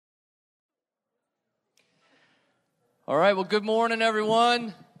All right, well, good morning,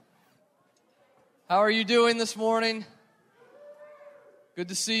 everyone. How are you doing this morning? Good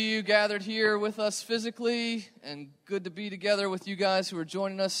to see you gathered here with us physically, and good to be together with you guys who are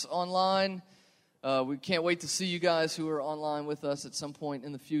joining us online. We can't wait to see you guys who are online with us at some point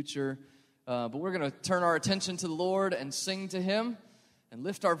in the future. But we're going to turn our attention to the Lord and sing to Him and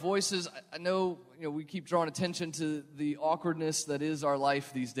lift our voices. I know, we keep drawing attention to the awkwardness that is our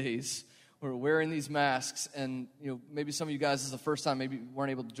life these days. We're wearing these masks, and maybe some of you guys, this is the first time, maybe you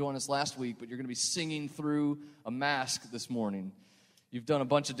weren't able to join us last week, but you're going to be singing through a mask this morning. You've done a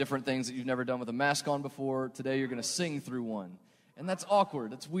bunch of different things that you've never done with a mask on before. Today you're going to sing through one, and that's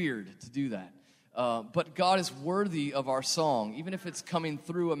awkward. It's weird to do that. But God is worthy of our song, even if it's coming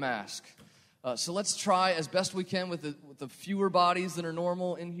through a mask. So let's try as best we can with the fewer bodies than are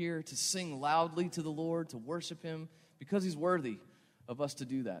normal in here to sing loudly to the Lord, to worship Him, because He's worthy of us to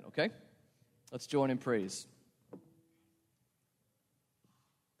do that, okay? Let's join in praise.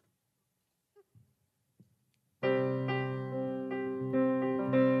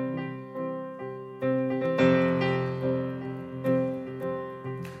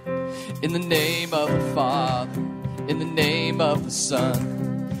 In the name of the Father, in the name of the Son,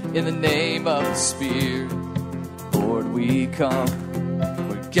 in the name of the Spirit, Lord, we come.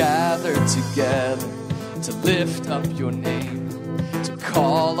 We're gathered together to lift up your name, to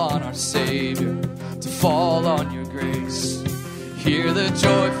call on our Savior, to fall on your grace. Hear the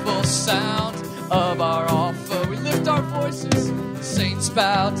joyful sound of our offer. We lift our voices, the saints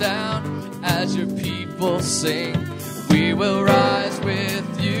bow down as your people sing. We will rise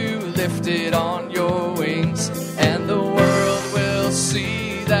with you, lifted on your wings, and the world will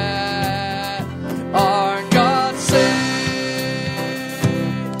see that our God saves.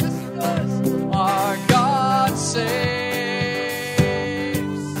 Our God saves.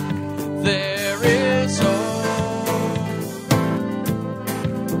 There is hope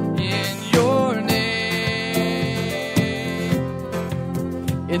in your name.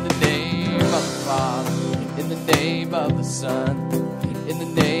 In the name of the Father, in the name of the Son, in the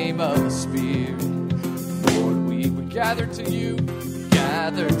name of the Spirit, Lord, we were gathered to you,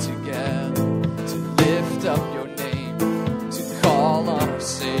 gathered together to lift up your name, to call on our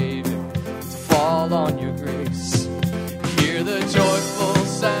Savior, to fall on your grace. Hear the joyful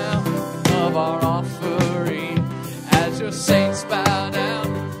sound of our offering as your saints bow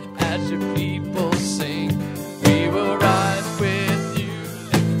down, as your people sing. We will rise with you,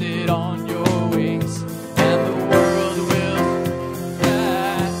 lifted on your wings, and the world will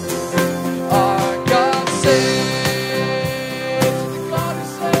that our God saves. The God who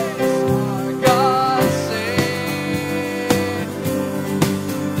saves, our God saves.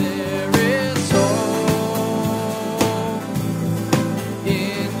 There is hope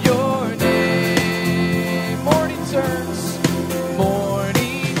in your name. Morning turns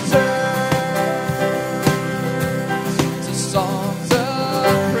to songs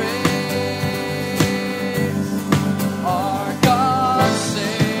of praise. Our God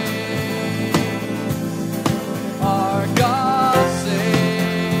saves. Our God saves.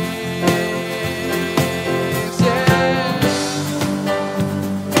 Yeah.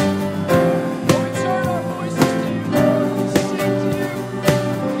 Lord, we turn our voices to you, Lord. We sing to you.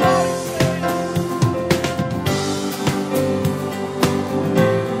 God saves.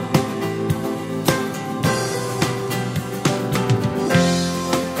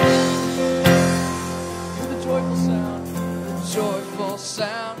 Hear the joyful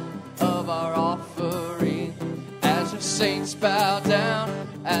sound of our offering as your saints bow down,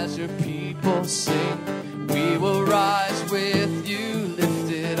 as your people sing. We will rise with you,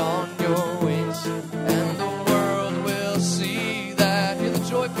 lifted on your wings, and the world will see that. Hear the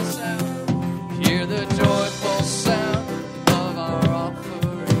joyful sound. Hear the joyful sound of our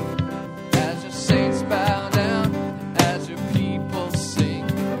offering as your saints bow down, as your people sing.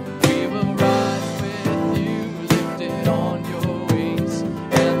 We will rise with you, lifted on your wings,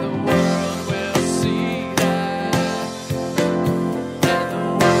 and the world will see that. And the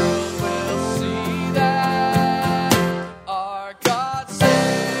world will see that our God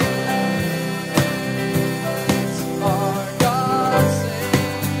saves.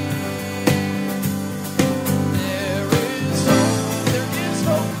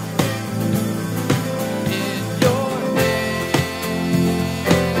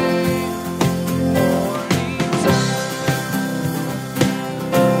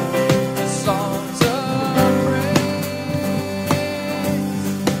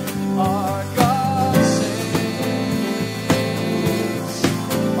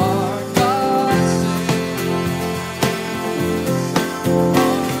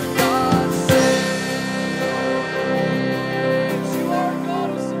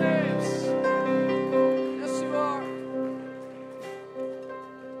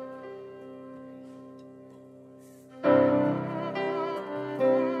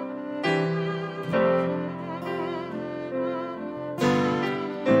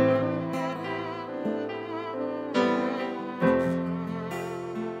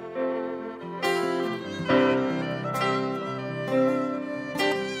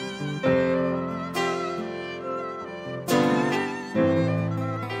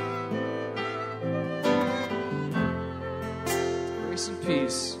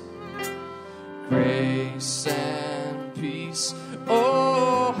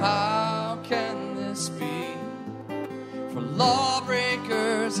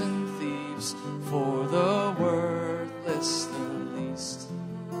 lawbreakers and thieves, for the worthless the least.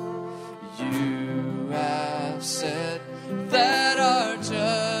 You have said that our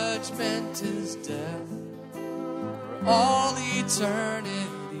judgment is death for all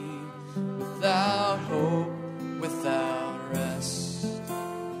eternity, without hope, without rest.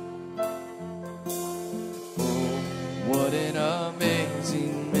 Oh, what an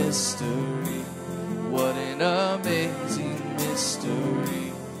amazing mystery, what an amazing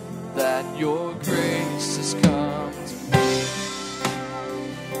mystery, that your grace has come to me.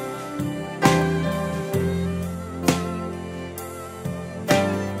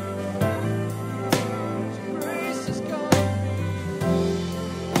 Grace has come to me.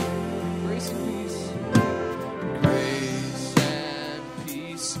 Grace and peace. Grace and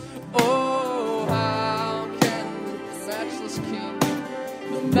peace. Oh, how can the matchless King,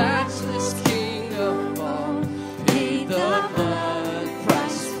 the matchless King of all, pay the blood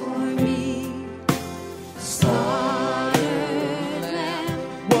price for me? Slaughtered Lamb,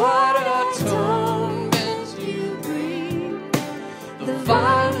 what atonement you bring! The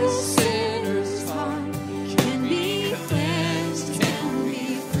vilest sinner's heart can be cleansed, can be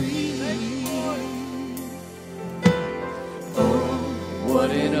free. Oh, what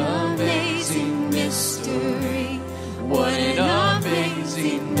an amazing mystery, what an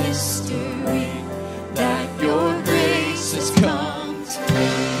amazing mystery, that your grace has come to me.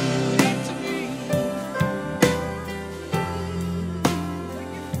 To me. Thank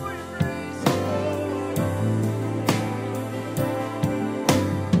you for your grace,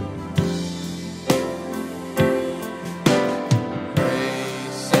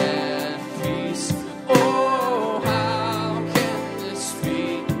 Grace and peace. Oh, how can this be?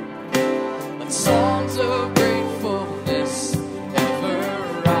 Let songs of gratefulness ever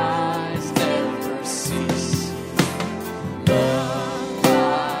rise, never cease. Loved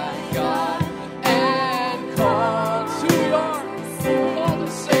by God and called to your all the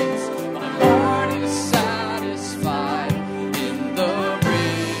saints, my heart is satisfied in the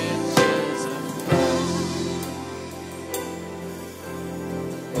riches of Christ.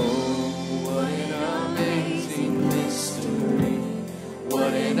 Oh, what an amazing mystery,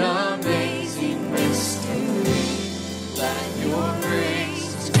 what an amazing mystery, that your grace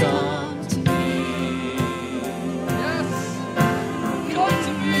has come to me. Yes, come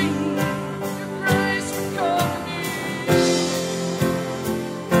to me. Your grace has come to me.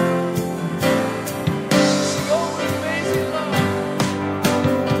 So amazing love.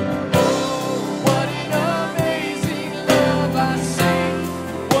 Oh, what an amazing love I see.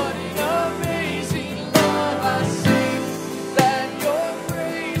 What an amazing love I see, that your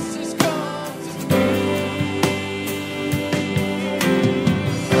grace has come to me.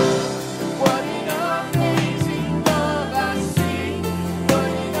 What an amazing love I see. What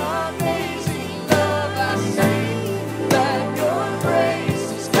an amazing love I see, that your grace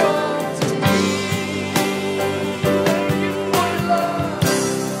has come to me. Thank you for your love.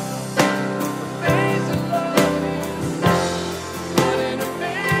 Amazing love it is. What an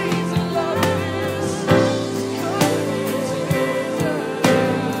amazing love it is. Come to me, Jesus.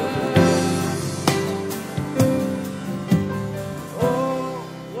 Oh,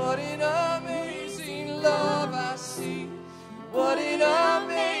 what an amazing love I see. What an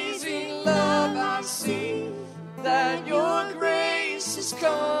amazing love I see, that your grace has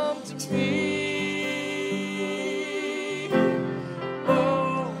come to me.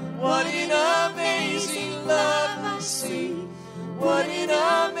 Oh, what an amazing love I see. What an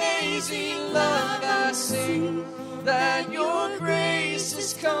amazing love I see, that your grace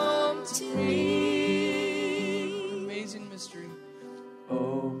has come to me. Amazing mystery.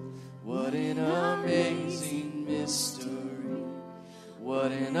 Oh, what an amazing mystery,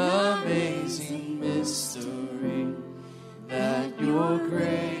 what an amazing mystery, that your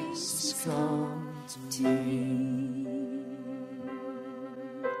grace has come to me.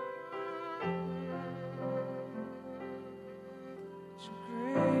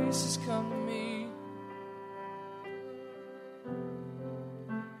 Your grace has come to me.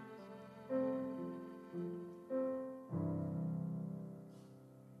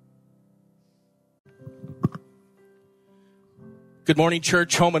 Good morning,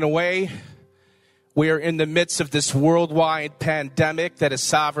 church, home and away. We are in the midst of this worldwide pandemic that a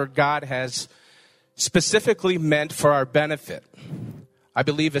sovereign God has specifically meant for our benefit. I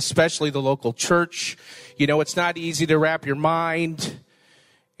believe especially the local church. You know, it's not easy to wrap your mind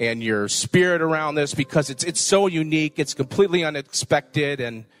and your spirit around this because it's so unique. It's completely unexpected.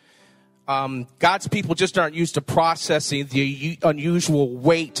 And God's people just aren't used to processing the unusual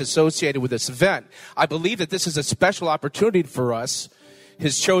weight associated with this event. I believe that this is a special opportunity for us,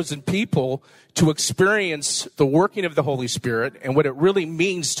 his chosen people, to experience the working of the Holy Spirit and what it really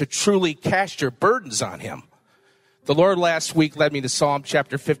means to truly cast your burdens on him. The Lord last week led me to Psalm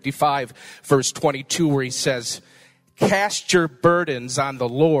chapter 55, verse 22, where he says, "Cast your burdens on the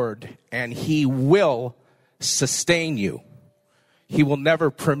Lord, and he will sustain you. He will never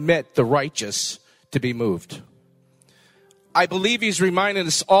permit the righteous to be moved." I believe he's reminding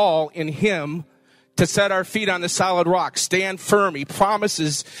us all in him to set our feet on the solid rock, stand firm. He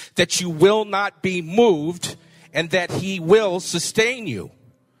promises that you will not be moved and that he will sustain you.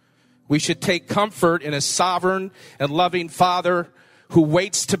 We should take comfort in a sovereign and loving Father who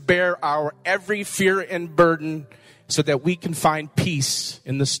waits to bear our every fear and burden so that we can find peace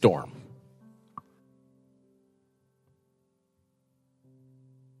in the storm.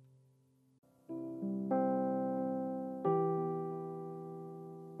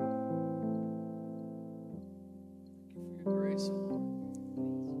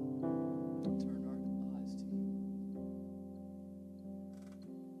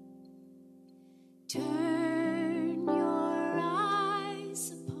 Turn your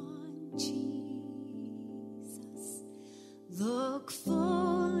eyes upon Jesus. Look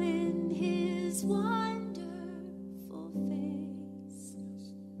full in his wonderful face.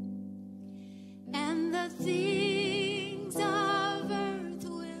 And the things of earth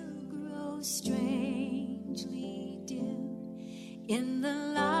will grow strangely dim in the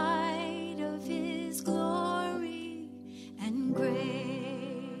light of his glory and grace.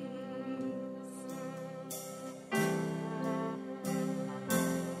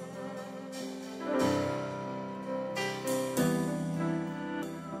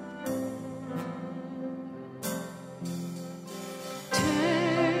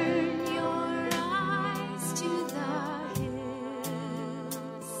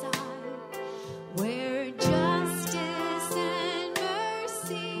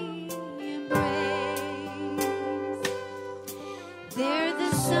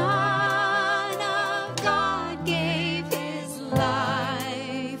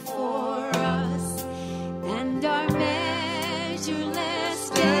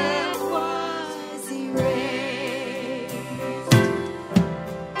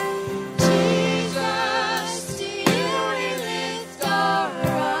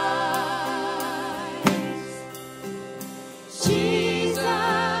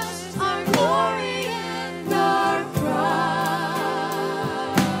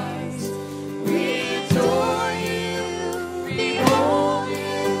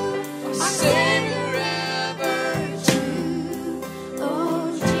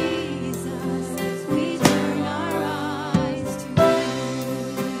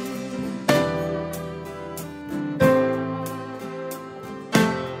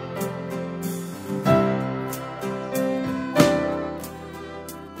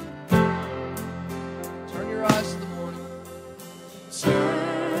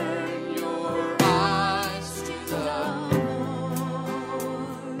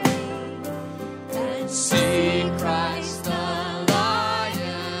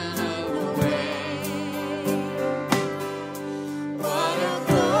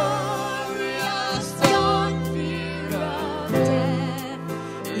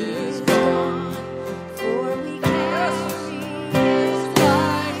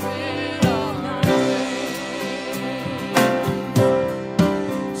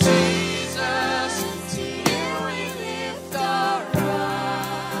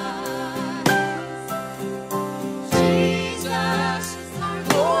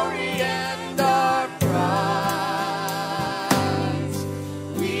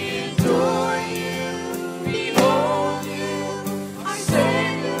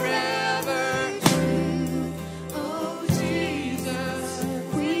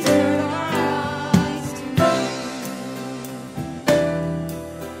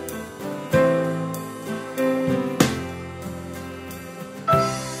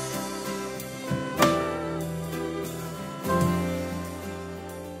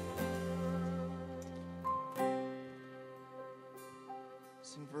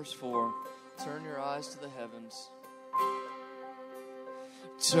 Sing verse 4. Turn your eyes to the heavens.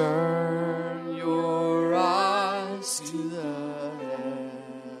 Turn your eyes to the heavens.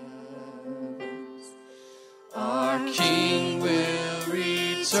 Our King will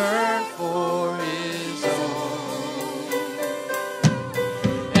return for his own.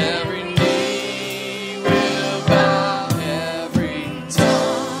 Every knee will bow, every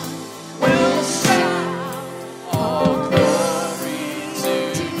tongue will shout. All glory to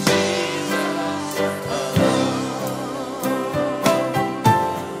Jesus.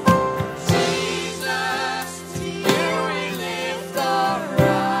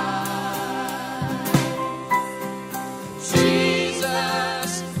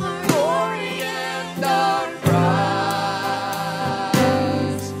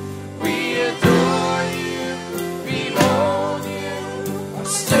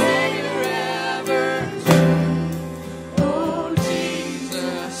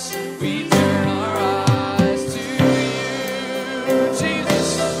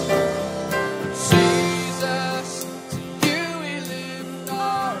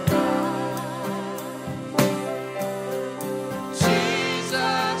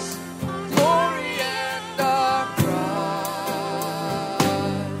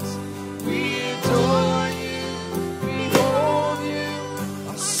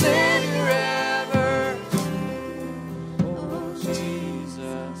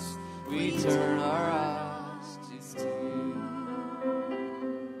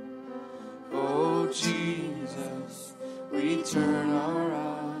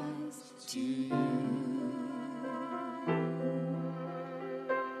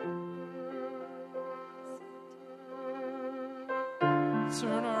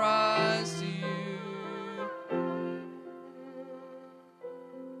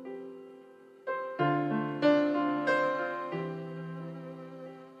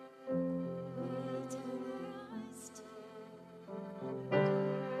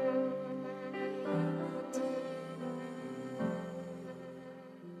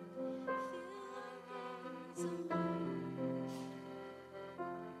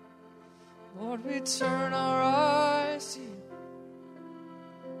 turn our eyes to you.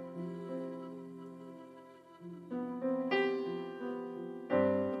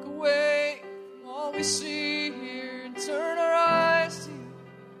 Look away from all we see here and turn our eyes to you.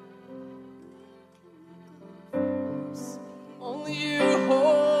 Only you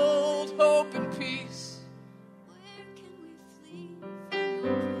hold hope and peace. Where can we flee from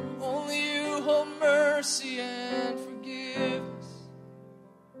your presence? Only you hold mercy and forgiveness.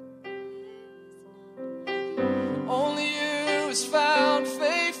 Only you has found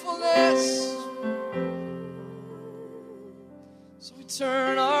faithfulness. So we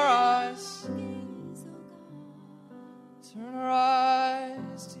turn our eyes, Gaze, oh God, turn our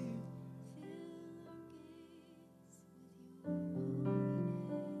eyes to you. fill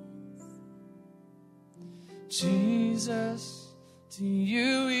our gaze with your holiness. Jesus, to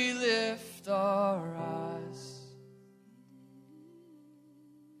you we lift our eyes.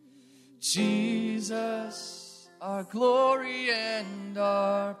 Jesus, our glory and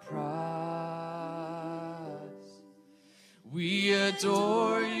our prize. We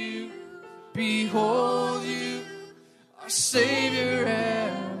adore you, behold you, our Savior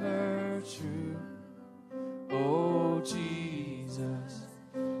ever true. Oh Jesus,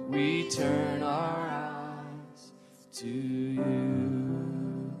 we turn our eyes to you.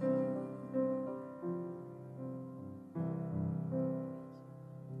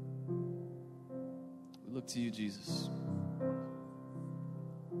 We look to you, Jesus.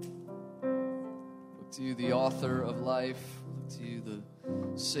 Look to you, the author of life. Look to you, the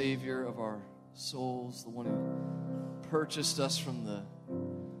Savior of our souls, the one who purchased us from the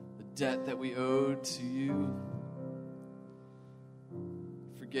debt that we owed to you.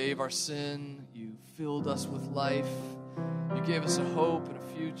 Forgave our sin. You filled us with life. You gave us a hope and a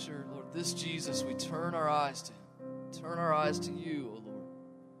future. Lord, this Jesus, we turn our eyes to him. Turn our eyes to you, O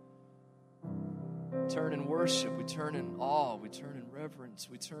Lord. Turn in worship. We turn in awe. We turn in reverence.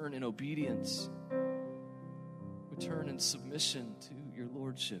 We turn in obedience. We turn in submission to your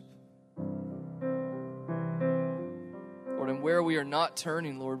lordship. Lord, and where we are not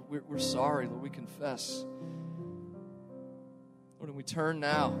turning, Lord, we're sorry. Lord, we confess. Lord, and we turn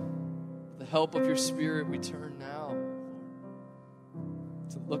now. With the help of your Spirit, we turn now, Lord,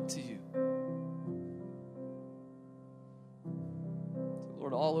 to look to you. So,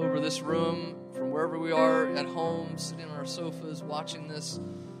 Lord, all over this room, from wherever we are at home, sitting on our sofas, watching this,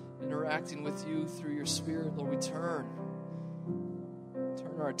 interacting with you through your Spirit, Lord, we turn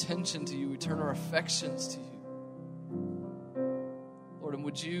our attention to you. We turn our affections to you. Lord, and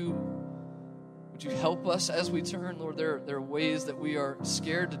would you help us as we turn? Lord, there are ways that we are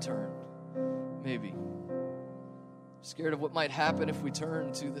scared to turn, maybe. Scared of what might happen if we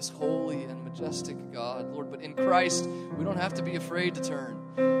turn to this holy and majestic God. Lord, but in Christ, we don't have to be afraid to turn.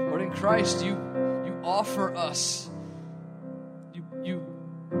 Lord, in Christ, you offer us. You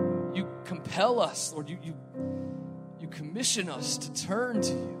compel us, Lord. You commission us to turn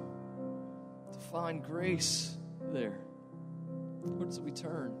to you, to find grace there. Lord, as we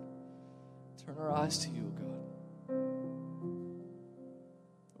turn our eyes to you, O God.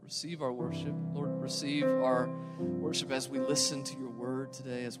 Lord, receive our worship. Lord, receive our worship as we listen to your word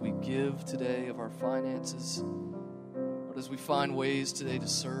today, as we give today of our finances. Lord, as we find ways today to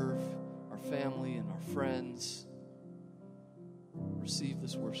serve our family and our friends. Receive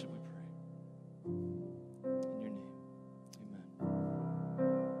this worship, we pray. In your name,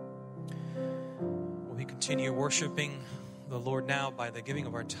 amen. We continue worshiping the Lord now by the giving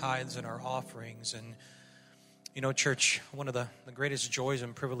of our tithes and our offerings. And, you know, church, one of the greatest joys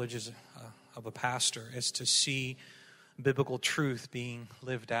and privileges of a pastor is to see biblical truth being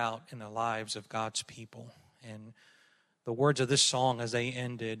lived out in the lives of God's people. And the words of this song as they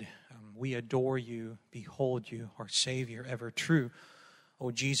ended, we adore you, behold you, our Savior ever true.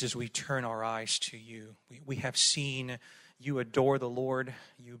 Oh, Jesus, we turn our eyes to you. We have seen you adore the Lord.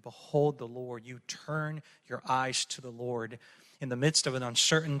 You behold the Lord. You turn your eyes to the Lord. In the midst of an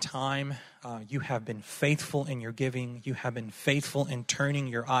uncertain time, you have been faithful in your giving. You have been faithful in turning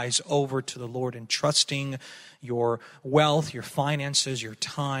your eyes over to the Lord and trusting your wealth, your finances, your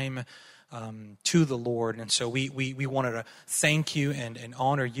time to the Lord. And so we wanted to thank you and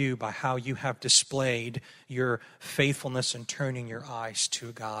honor you by how you have displayed your faithfulness in turning your eyes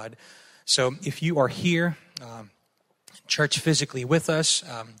to God. So if you are here, church physically with us,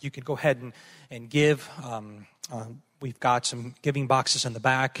 you can go ahead and give. We've got some giving boxes in the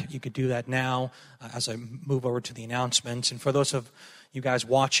back. You could do that now as I move over to the announcements. And for those of you guys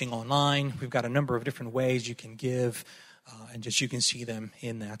watching online, we've got a number of different ways you can give, and just you can see them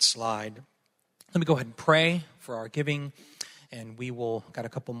in that slide. Let me go ahead and pray for our giving, and we will got a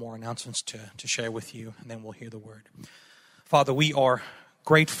couple more announcements to share with you, and then we'll hear the word. Father, we are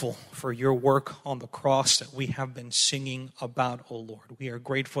grateful for your work on the cross that we have been singing about, O Lord. We are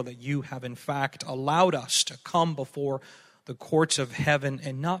grateful that you have in fact allowed us to come before the courts of heaven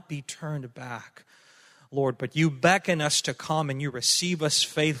and not be turned back, Lord, but you beckon us to come and you receive us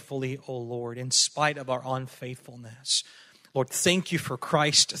faithfully, O Lord, in spite of our unfaithfulness. Lord, thank you for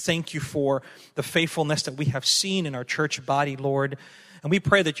Christ. Thank you for the faithfulness that we have seen in our church body, Lord. And we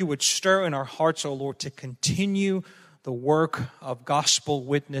pray that you would stir in our hearts, O Lord, to continue the work of gospel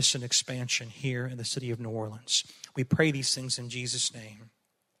witness and expansion here in the city of New Orleans. We pray these things in Jesus' name.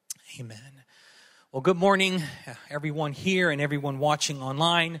 Amen. Well, good morning, everyone here and everyone watching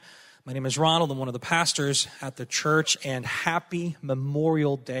online. My name is Ronald. I'm one of the pastors at the church, and happy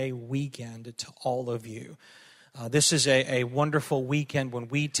Memorial Day weekend to all of you. This is a wonderful weekend when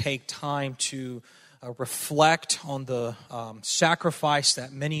we take time to reflect on the sacrifice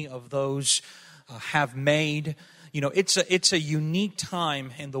that many of those have made. You know, it's a unique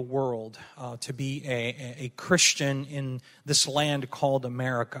time in the world to be a Christian in this land called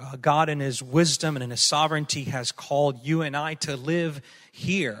America. God in his wisdom and in his sovereignty has called you and I to live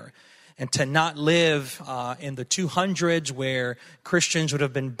here and to not live in the 200s where Christians would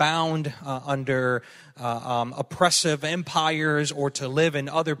have been bound under oppressive empires, or to live in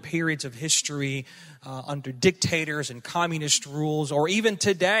other periods of history under dictators and communist rules, or even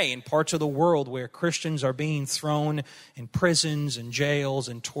today in parts of the world where Christians are being thrown in prisons and jails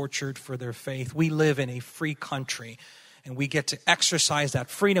and tortured for their faith. We live in a free country, and we get to exercise that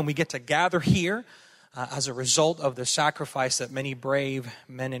freedom. We get to gather here as a result of the sacrifice that many brave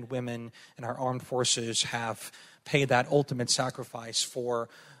men and women in our armed forces have paid, that ultimate sacrifice for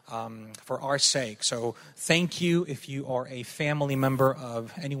our sake. So thank you if you are a family member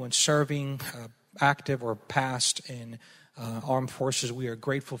of anyone serving, active or past in armed forces. We are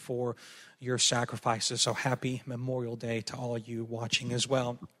grateful for your sacrifices. So happy Memorial Day to all of you watching as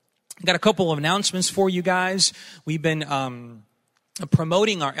well. Got a couple of announcements for you guys. We've been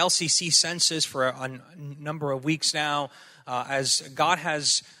promoting our LCC census for a number of weeks now. As God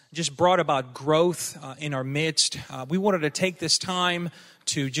has just brought about growth in our midst, we wanted to take this time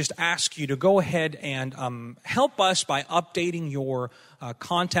to just ask you to go ahead and help us by updating your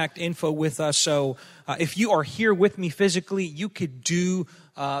contact info with us. So if you are here with me physically, you could do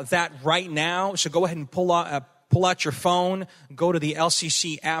that right now. So go ahead and pull out your phone, go to the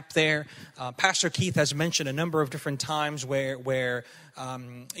LCC app there. Pastor Keith has mentioned a number of different times where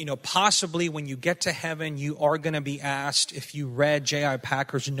possibly when you get to heaven, you are going to be asked if you read J.I.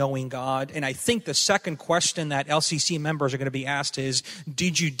 Packer's Knowing God. And I think the second question that LCC members are going to be asked is,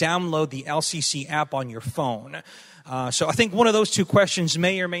 did you download the LCC app on your phone? So I think one of those two questions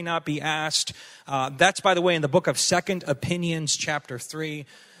may or may not be asked. That's, by the way, in the book of 2 Opinions, chapter 3.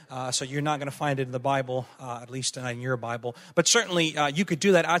 So you're not going to find it in the Bible, at least not in your Bible. But certainly you could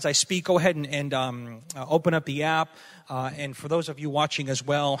do that as I speak. Go ahead and open up the app. And for those of you watching as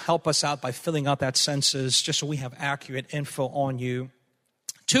well, help us out by filling out that census just so we have accurate info on you.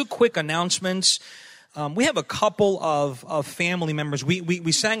 Two quick announcements. We have a couple of family members.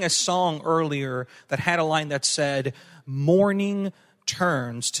 We sang a song earlier that had a line that said, "Mourning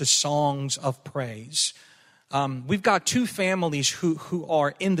turns to songs of praise." We've got two families who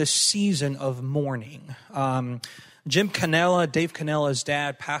are in the season of mourning. Jim Canella, Dave Canella's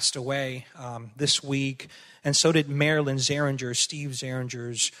dad, passed away this week, and so did Marilyn Zeringer, Steve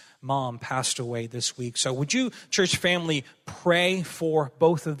Zeringer's mom, passed away this week. So would you, church family, pray for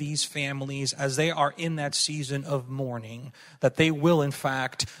both of these families as they are in that season of mourning, that they will, in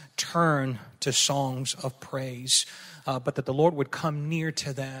fact, turn to songs of praise. But that the Lord would come near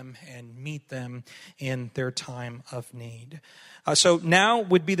to them and meet them in their time of need. So now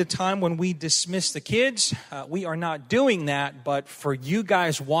would be the time when we dismiss the kids. We are not doing that, but for you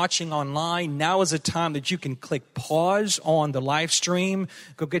guys watching online, now is the time that you can click pause on the live stream,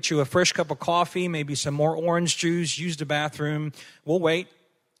 go get you a fresh cup of coffee, maybe some more orange juice, use the bathroom. We'll wait.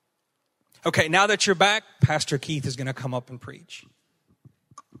 Okay, now that you're back, Pastor Keith is going to come up and preach.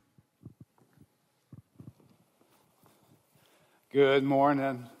 Good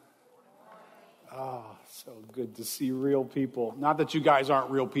morning. Oh, so good to see real people. Not that you guys aren't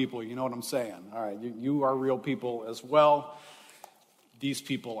real people, you know what I'm saying. All right, you are real people as well. These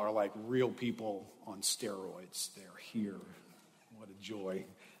people are like real people on steroids. They're here. What a joy.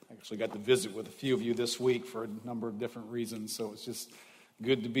 I actually got to visit with a few of you this week for a number of different reasons, so it's just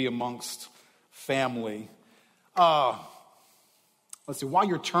good to be amongst family. Let's see, while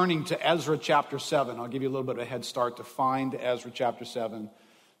you're turning to Ezra chapter 7, I'll give you a little bit of a head start to find Ezra chapter 7.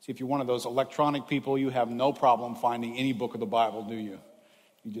 See, if you're one of those electronic people, you have no problem finding any book of the Bible, do you?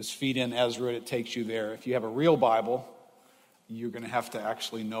 You just feed in Ezra, and it takes you there. If you have a real Bible, you're going to have to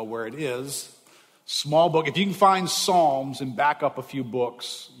actually know where it is. Small book. If you can find Psalms and back up a few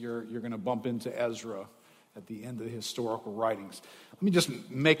books, you're going to bump into Ezra at the end of the historical writings. Let me just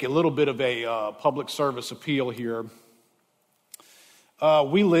make a little bit of a public service appeal here.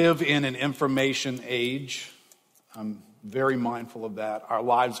 We live in an information age. I'm very mindful of that. Our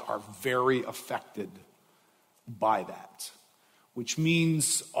lives are very affected by that, which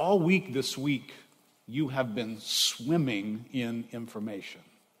means all week this week, you have been swimming in information.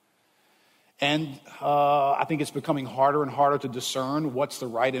 And I think it's becoming harder and harder to discern what's the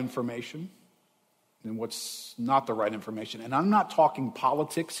right information and what's not the right information. And I'm not talking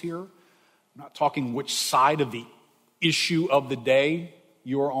politics here. I'm not talking which side of the issue of the day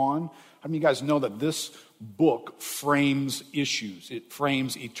you're on. How many of you guys know that this book frames issues? It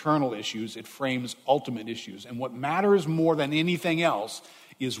frames eternal issues. It frames ultimate issues. And what matters more than anything else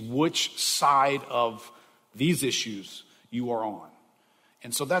is which side of these issues you are on.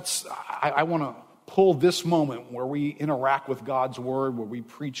 And so I want to pull this moment where we interact with God's word, where we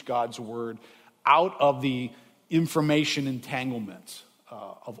preach God's word, out of the information entanglement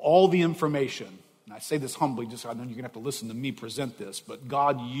of all the information. And I say this humbly, just I know you're going to have to listen to me present this, but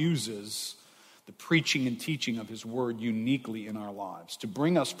God uses the preaching and teaching of his word uniquely in our lives to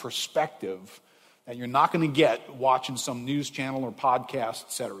bring us perspective that you're not going to get watching some news channel or podcast,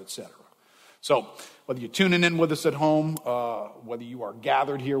 et cetera, et cetera. So whether you're tuning in with us at home, whether you are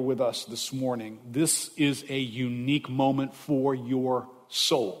gathered here with us this morning, this is a unique moment for your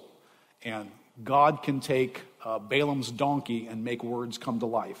soul. And God can take Balaam's donkey and make words come to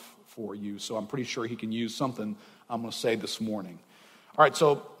life for you. So I'm pretty sure he can use something I'm going to say this morning. All right,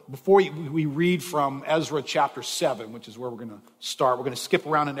 so before we read from Ezra chapter 7, which is where we're going to start, we're going to skip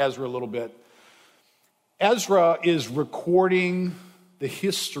around in Ezra a little bit. Ezra is recording the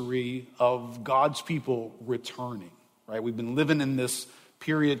history of God's people returning, right? We've been living in this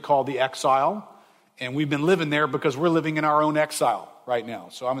period called the exile, and we've been living there because we're living in our own exile right now.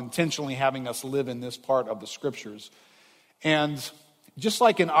 So I'm intentionally having us live in this part of the scriptures. And just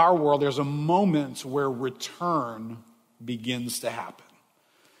like in our world, there's a moment where return begins to happen.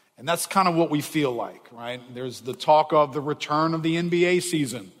 And that's kind of what we feel like, right? There's the talk of the return of the NBA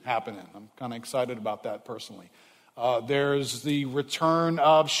season happening. I'm kind of excited about that personally. There's the return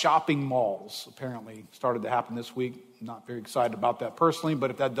of shopping malls, apparently started to happen this week. Not very excited about that personally, but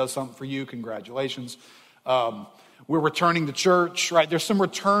if that does something for you, congratulations. We're returning to church, right? There's some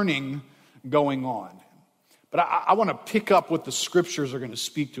returning going on. But I want to pick up what the scriptures are going to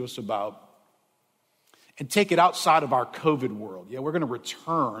speak to us about and take it outside of our COVID world. Yeah, we're going to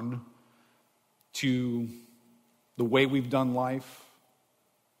return to the way we've done life,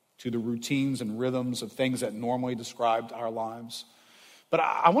 to the routines and rhythms of things that normally described our lives. But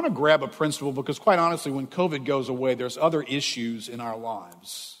I want to grab a principle because quite honestly, when COVID goes away, there's other issues in our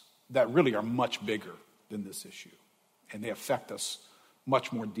lives that really are much bigger than this issue. And they affect us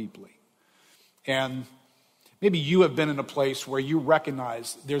much more deeply. And maybe you have been in a place where you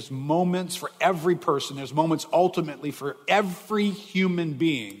recognize there's moments for every person, there's moments ultimately for every human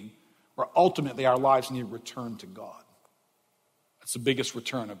being where ultimately our lives need to return to God. That's the biggest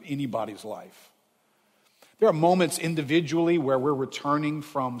return of anybody's life. There are moments individually where we're returning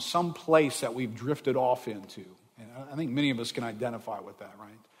from some place that we've drifted off into. And I think many of us can identify with that,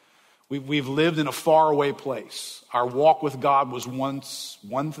 right? We've lived in a faraway place. Our walk with God was once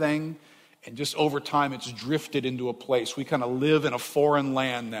one thing, and just over time it's drifted into a place. We kind of live in a foreign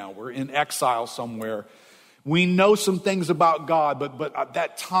land now. We're in exile somewhere. We know some things about God, but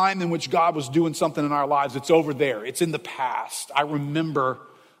that time in which God was doing something in our lives, it's over there. It's in the past. I remember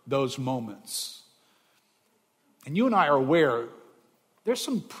those moments. And you and I are aware there's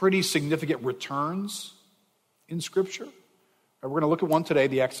some pretty significant returns in Scripture. We're going to look at one today,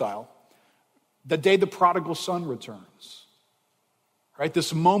 the exile. The day the prodigal son returns. Right?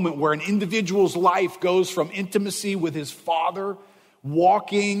 This moment where an individual's life goes from intimacy with his father,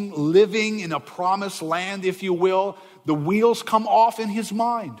 walking, living in a promised land, if you will, the wheels come off in his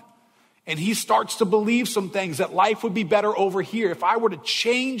mind. And he starts to believe some things, that life would be better over here. If I were to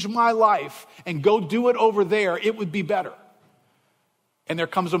change my life and go do it over there, it would be better. And there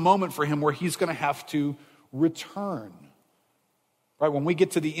comes a moment for him where he's going to have to return. Right? When we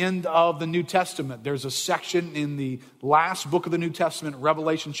get to the end of the New Testament, there's a section in the last book of the New Testament,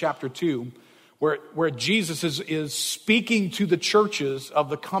 Revelation chapter 2, where Jesus is speaking to the churches of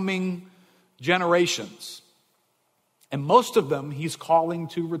the coming generations. And most of them he's calling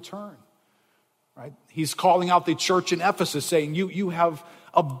to return. Right? He's calling out the church in Ephesus saying, you have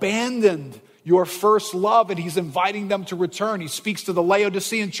abandoned your first love, and he's inviting them to return. He speaks to the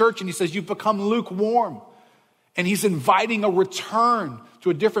Laodicean church and he says, you've become lukewarm. And he's inviting a return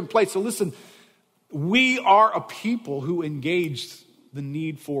to a different place. So listen, we are a people who engage the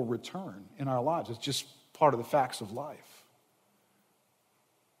need for return in our lives. It's just part of the facts of life.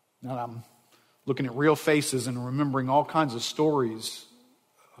 Now I'm looking at real faces and remembering all kinds of stories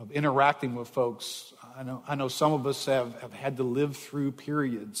of interacting with folks. I know some of us have had to live through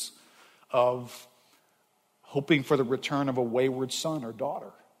periods of hoping for the return of a wayward son or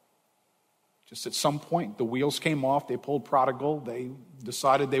daughter. Just at some point, the wheels came off, they pulled prodigal, they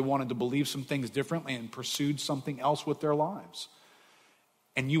decided they wanted to believe some things differently and pursued something else with their lives.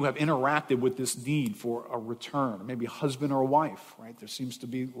 And you have interacted with this need for a return, maybe a husband or a wife, right? There seems to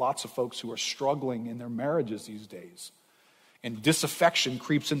be lots of folks who are struggling in their marriages these days. And disaffection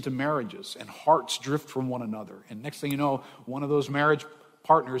creeps into marriages, and hearts drift from one another. And next thing you know, one of those marriage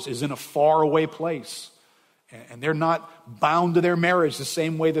partners is in a faraway place. And they're not bound to their marriage the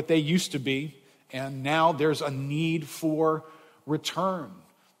same way that they used to be. And now there's a need for return.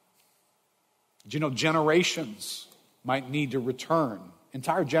 Do you know generations might need to return?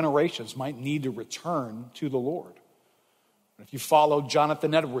 Entire generations might need to return to the Lord. If you follow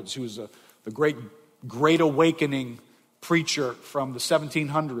Jonathan Edwards, who is the great awakening preacher from the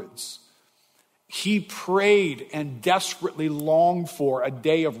 1700s, he prayed and desperately longed for a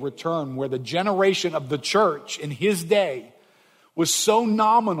day of return where the generation of the church in his day was so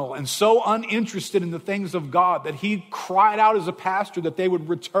nominal and so uninterested in the things of God that he cried out as a pastor that they would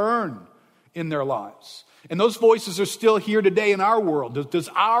return in their lives. And those voices are still here today in our world. Does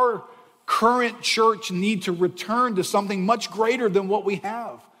our current church need to return to something much greater than what we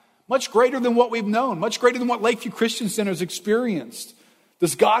have? Much greater than what we've known? Much greater than what Lakeview Christian Center has experienced?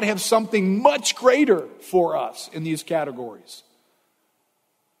 Does God have something much greater for us in these categories?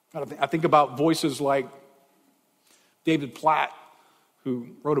 I think about voices like David Platt, who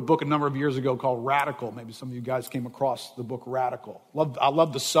wrote a book a number of years ago called Radical. Maybe some of you guys came across the book Radical. I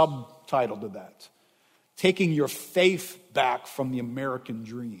love the subtitle to that. Taking your faith back from the American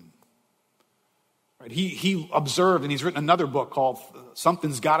dream. Right? He observed, and he's written another book called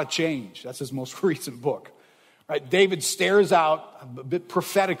Something's Gotta Change. That's his most recent book. Right? David stares out a bit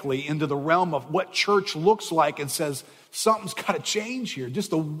prophetically into the realm of what church looks like and says, something's got to change here. Just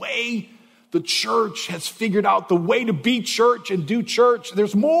the way the church has figured out the way to be church and do church.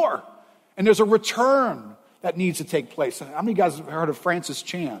 There's more. And there's a return that needs to take place. How many of you guys have heard of Francis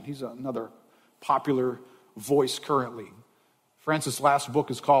Chan? He's another popular voice currently. Francis' last book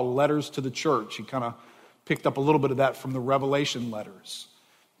is called Letters to the Church. He kind of picked up a little bit of that from the Revelation letters.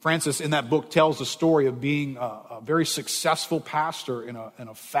 Francis, in that book, tells the story of being a very successful pastor in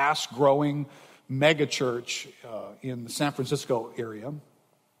a fast-growing megachurch in the San Francisco area,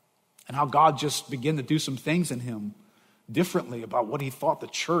 and how God just began to do some things in him differently about what he thought the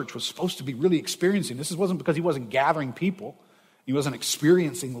church was supposed to be really experiencing. This wasn't because he wasn't gathering people. He wasn't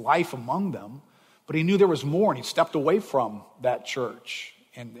experiencing life among them, but he knew there was more, and he stepped away from that church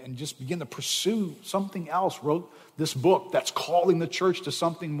and just began to pursue something else, wrote this book that's calling the church to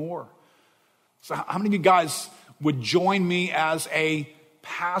something more. So how many of you guys would join me as a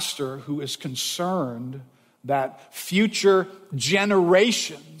pastor who is concerned that future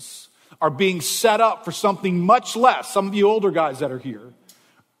generations are being set up for something much less? Some of you older guys that are here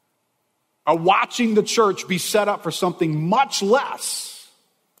are watching the church be set up for something much less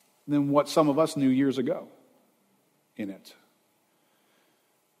than what some of us knew years ago in it.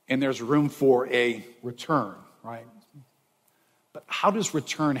 And there's room for a return, right? But how does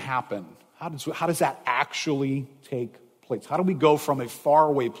return happen? How does that actually take place? How do we go from a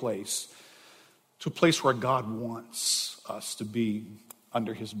faraway place to a place where God wants us to be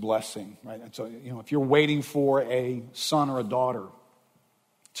under his blessing, right? And so, if you're waiting for a son or a daughter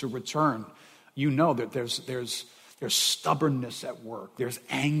to return, you know that there's stubbornness at work. There's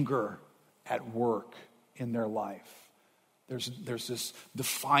anger at work in their life. There's this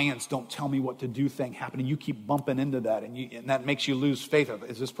defiance, don't tell me what to do thing happening. You keep bumping into that, and that makes you lose faith of,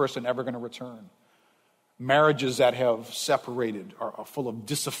 is this person ever going to return? Marriages that have separated are full of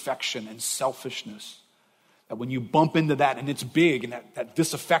disaffection and selfishness. That when you bump into that and it's big and that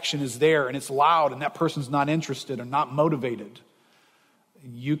disaffection is there and it's loud and that person's not interested or not motivated,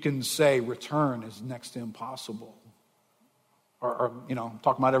 you can say return is next to impossible. Or I'm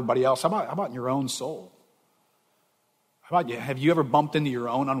talking about everybody else. How about in your own soul? How about you? Have you ever bumped into your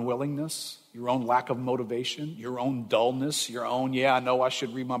own unwillingness, your own lack of motivation, your own dullness, your own, I know I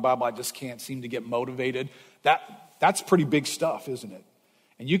should read my Bible, I just can't seem to get motivated? That's pretty big stuff, isn't it?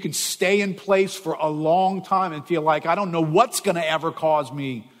 And you can stay in place for a long time and feel like, I don't know what's going to ever cause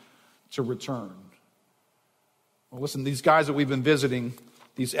me to return. Well, listen, these guys that we've been visiting,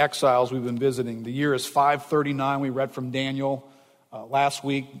 these exiles we've been visiting, the year is 539. We read from Daniel last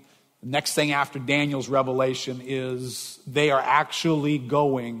week. The next thing after Daniel's revelation is they are actually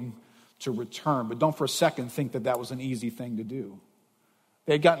going to return. But don't for a second think that that was an easy thing to do.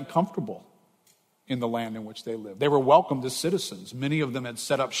 They had gotten comfortable in the land in which they lived. They were welcomed as citizens. Many of them had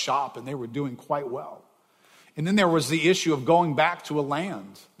set up shop and they were doing quite well. And then there was the issue of going back to a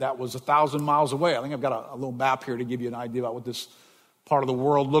land that was 1,000 miles away. I think I've got a little map here to give you an idea about what this part of the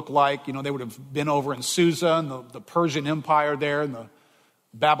world looked like. You know, they would have been over in Susa and the Persian Empire there, and the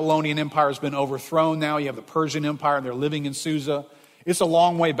Babylonian Empire has been overthrown now. You have the Persian Empire and they're living in Susa. It's a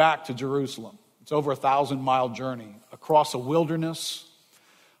long way back to Jerusalem. It's over 1,000-mile journey across a wilderness,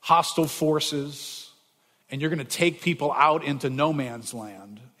 hostile forces, and you're going to take people out into no man's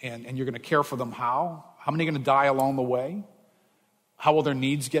land, and you're going to care for them how? How many are going to die along the way? How will their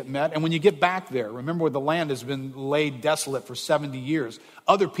needs get met? And when you get back there, remember the land has been laid desolate for 70 years.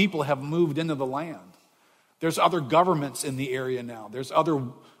 Other people have moved into the land. There's other governments in the area now. There's other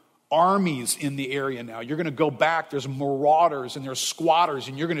armies in the area now. You're going to go back. There's marauders and there's squatters,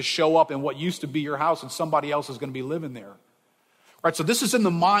 and you're going to show up in what used to be your house, and somebody else is going to be living there. Right, so this is in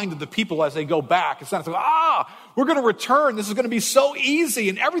the mind of the people as they go back. It's not like, we're going to return. This is going to be so easy,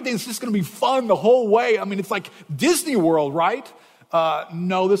 and everything's just going to be fun the whole way. I mean, it's like Disney World, right?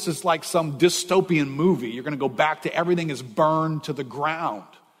 No, this is like some dystopian movie. You're going to go back to everything is burned to the ground,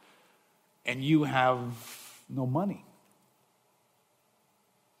 and you have no money,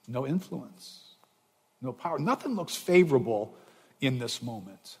 no influence, no power. Nothing looks favorable in this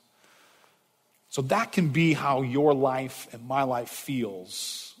moment. So that can be how your life and my life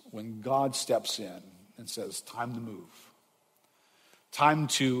feels when God steps in and says, time to move. Time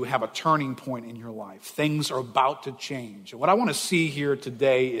to have a turning point in your life. Things are about to change. And what I want to see here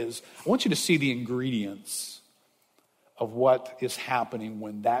today is, I want you to see the ingredients of what is happening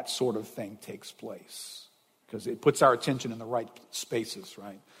when that sort of thing takes place. Because it puts our attention in the right spaces,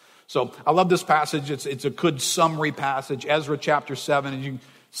 right? So I love this passage. It's a good summary passage. Ezra chapter 7, and you can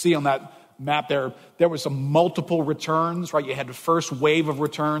see on that map there was some multiple returns, right? You had the first wave of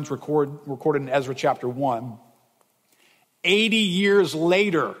returns recorded in Ezra chapter 1. 80 years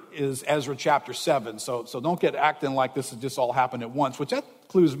later is Ezra chapter 7. So don't get acting like this has just all happened at once, which that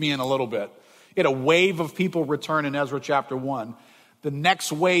clues me in a little bit. You had a wave of people return in Ezra chapter 1. The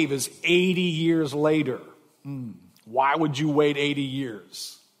next wave is 80 years later. Why would you wait 80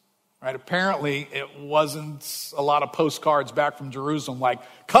 years? Right? Apparently, it wasn't a lot of postcards back from Jerusalem like,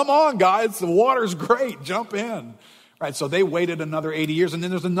 come on, guys, the water's great, jump in. Right? So they waited another 80 years, and then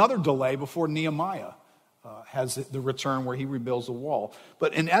there's another delay before Nehemiah has the return where he rebuilds the wall.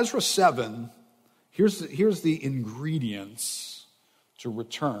 But in Ezra 7, here's the ingredients to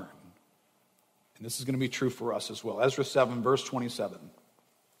return. And this is going to be true for us as well. Ezra 7, verse 27.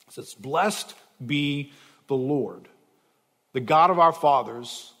 It says, blessed be the Lord, the God of our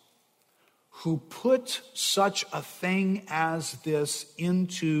fathers, who put such a thing as this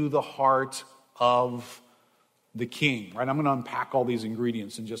into the heart of the king. Right? I'm going to unpack all these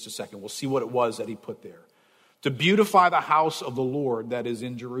ingredients in just a second. We'll see what it was that he put there. To beautify the house of the Lord that is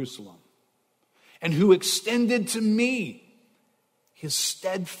in Jerusalem. And who extended to me his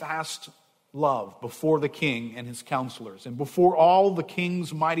steadfast love before the king and his counselors and before all the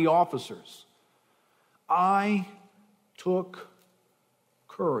king's mighty officers. I took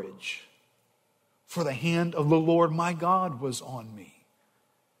courage, for the hand of the Lord my God was on me.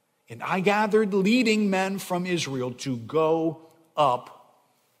 And I gathered leading men from Israel to go up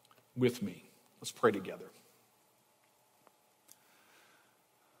with me. Let's pray together.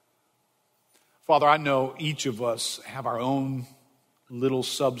 Father, I know each of us have our own little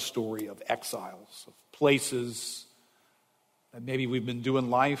sub-story of exiles, of places that maybe we've been doing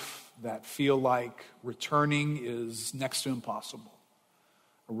life that feel like returning is next to impossible.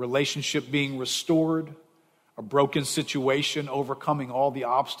 A relationship being restored, a broken situation overcoming all the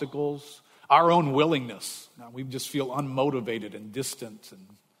obstacles, our own willingness. Now, we just feel unmotivated and distant and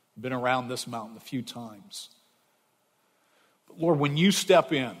been around this mountain a few times. But Lord, when you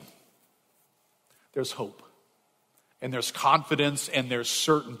step in, there's hope. And there's confidence, and there's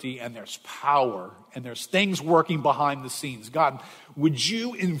certainty, and there's power, and there's things working behind the scenes. God, would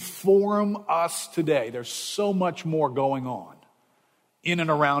you inform us today? There's so much more going on in and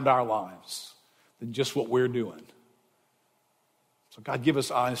around our lives than just what we're doing. So God, give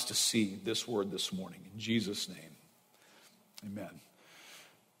us eyes to see this word this morning. In Jesus' name, amen.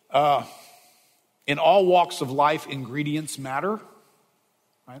 In all walks of life, ingredients matter.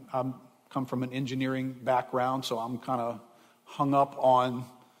 right? I come from an engineering background, so I'm kind of hung up on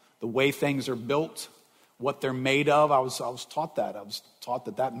the way things are built, what they're made of. I was taught that. I was taught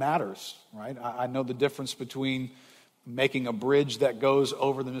that matters, right? I know the difference between making a bridge that goes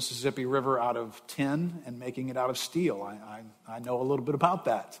over the Mississippi River out of tin and making it out of steel. I know a little bit about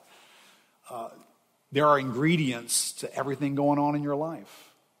that. There are ingredients to everything going on in your life.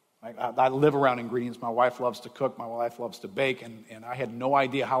 I live around ingredients. My wife loves to cook. My wife loves to bake. And I had no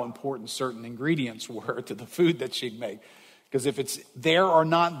idea how important certain ingredients were to the food that she'd make. Because if it's there or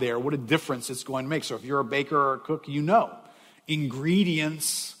not there, what a difference it's going to make. So if you're a baker or a cook, you know.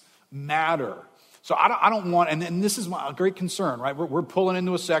 Ingredients matter. So I don't want, and this is a great concern, right? We're pulling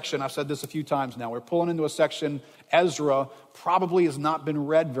into a section. I've said this a few times now. We're pulling into a section. Ezra probably has not been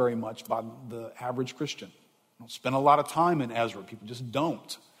read very much by the average Christian. Don't spend a lot of time in Ezra. People just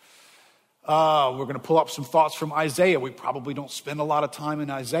don't. We're going to pull up some thoughts from Isaiah. We probably don't spend a lot of time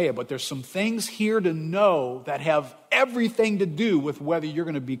in Isaiah, but there's some things here to know that have everything to do with whether you're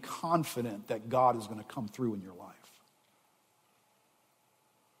going to be confident that God is going to come through in your life.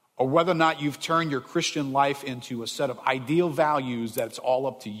 Or whether or not you've turned your Christian life into a set of ideal values that it's all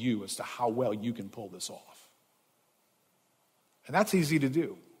up to you as to how well you can pull this off. And that's easy to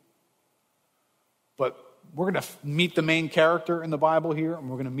do. But we're going to meet the main character in the Bible here, and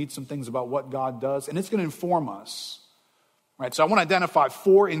we're going to meet some things about what God does, and it's going to inform us. Right? So I want to identify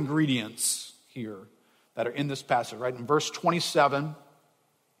 4 ingredients here that are in this passage. Right? In verse 27,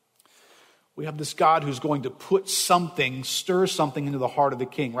 we have this God who's going to stir something into the heart of the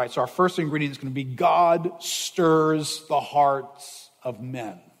king. Right? So our first ingredient is going to be God stirs the hearts of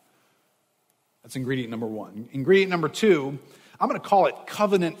men. That's ingredient number 1. Ingredient number 2, I'm going to call it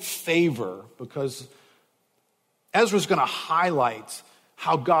covenant favor, because Ezra's going to highlight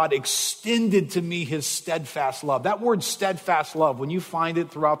how God extended to me his steadfast love. That word steadfast love, when you find it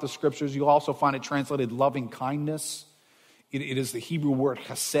throughout the scriptures, you'll also find it translated loving kindness. It is the Hebrew word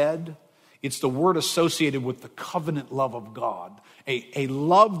chesed. It's the word associated with the covenant love of God. A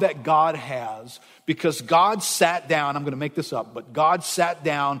love that God has because God sat down, I'm going to make this up, but God sat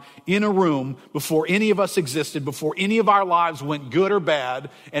down in a room before any of us existed, before any of our lives went good or bad,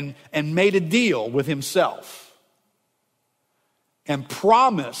 and made a deal with himself. And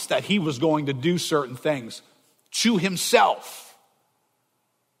promised that he was going to do certain things to himself.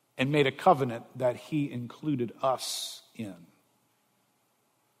 And made a covenant that he included us in.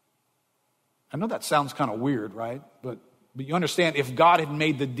 I know that sounds kind of weird, right? But you understand, if God had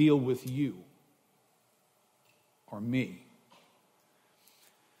made the deal with you or me,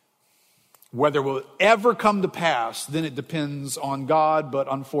 whether it will ever come to pass, then it depends on God, but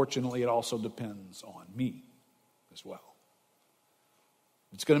unfortunately it also depends on me as well.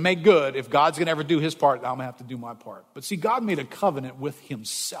 It's going to make good. If God's going to ever do his part, I'm going to have to do my part. But see, God made a covenant with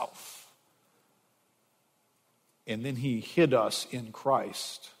himself. And then he hid us in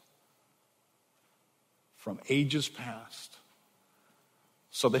Christ from ages past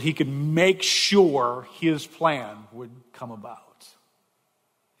so that he could make sure his plan would come about.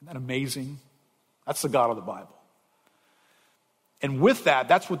 Isn't that amazing? That's the God of the Bible. And with that,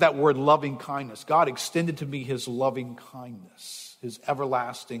 that's what that word loving kindness. God extended to me his loving kindness, his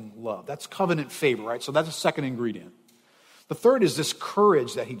everlasting love. That's covenant favor, right? So that's a second ingredient. The third is this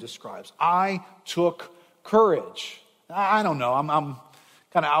courage that he describes. I took courage. I don't know. I'm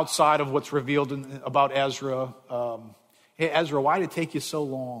kind of outside of what's revealed about Ezra. Hey, Ezra, why did it take you so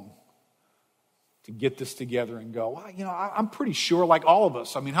long to get this together and go? Well, you know, I'm pretty sure, like all of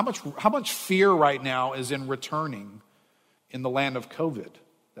us, I mean, how much fear right now is in returning in the land of COVID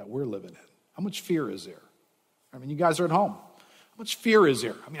that we're living in? How much fear is there? I mean, you guys are at home. How much fear is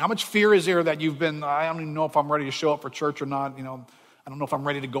there? I mean, how much fear is there that you've been, I don't even know if I'm ready to show up for church or not. You know, I don't know if I'm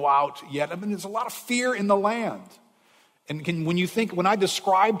ready to go out yet. I mean, there's a lot of fear in the land. And when I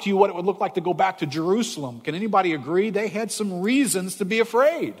described to you what it would look like to go back to Jerusalem, can anybody agree? They had some reasons to be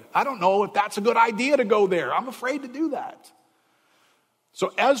afraid. I don't know if that's a good idea to go there. I'm afraid to do that.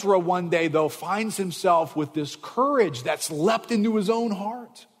 So Ezra one day, though, finds himself with this courage that's leapt into his own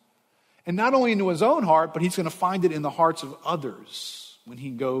heart. And not only into his own heart, but he's going to find it in the hearts of others when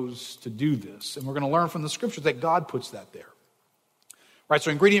he goes to do this. And we're going to learn from the scriptures that God puts that there. Right, so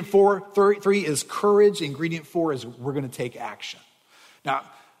ingredient 3 is courage. Ingredient 4 is we're going to take action. Now,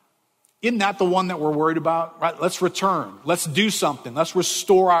 isn't that the one that we're worried about? Right? Let's return. Let's do something. Let's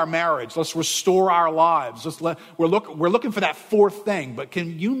restore our marriage. Let's restore our lives. We're looking for that fourth thing. But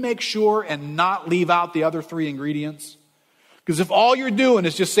can you make sure and not leave out the other 3 ingredients? Because if all you're doing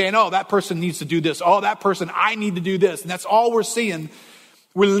is just saying, oh, that person needs to do this. Oh, that person, I need to do this. And that's all we're seeing.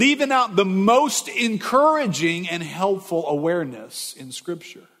 We're leaving out the most encouraging and helpful awareness in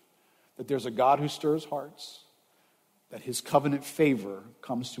Scripture. That there's a God who stirs hearts. That his covenant favor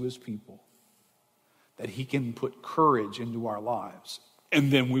comes to his people. That he can put courage into our lives.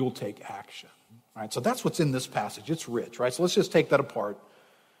 And then we will take action. All right, so that's what's in this passage. It's rich, right? So let's just take that apart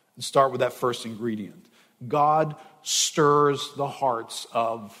and start with that first ingredient. God stirs the hearts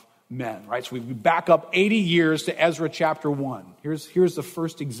of men, right? So we back up 80 years to Ezra chapter 1. Here's the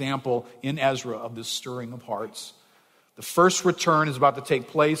first example in Ezra of this stirring of hearts. The first return is about to take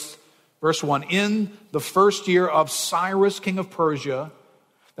place. Verse 1, in the first year of Cyrus, king of Persia,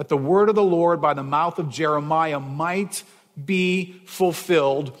 that the word of the Lord by the mouth of Jeremiah might be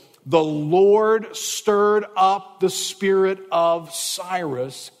fulfilled, the Lord stirred up the spirit of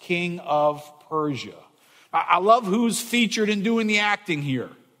Cyrus, king of Persia. I love who's featured in doing the acting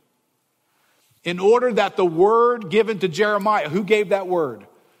here. In order that the word given to Jeremiah, who gave that word?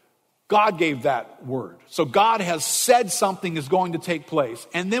 God gave that word. So God has said something is going to take place.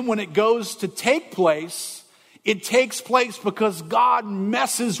 And then when it goes to take place, it takes place because God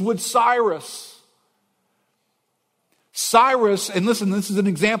messes with Cyrus. Cyrus, and listen, this is an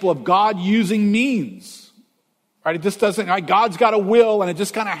example of God using means. Right? It just doesn't, right? God's got a will and it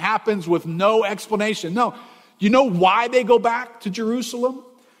just kind of happens with no explanation. No. You know why they go back to Jerusalem?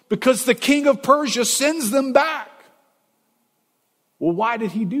 Because the king of Persia sends them back. Well, why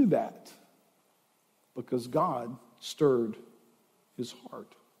did he do that? Because God stirred his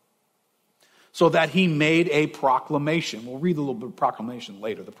heart. So that he made a proclamation. We'll read a little bit of proclamation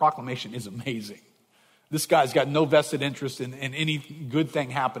later. The proclamation is amazing. This guy's got no vested interest in any good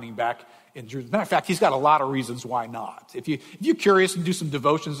thing happening back in Jerusalem. Matter of fact, he's got a lot of reasons why not. If you're curious and do some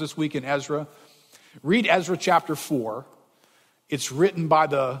devotions this week in Ezra, read Ezra chapter 4. It's written by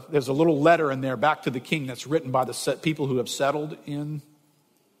there's a little letter in there back to the king that's written by the people who have settled in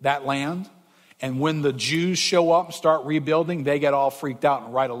that land. And when the Jews show up and start rebuilding, they get all freaked out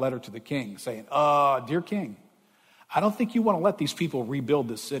and write a letter to the king saying, dear king, I don't think you want to let these people rebuild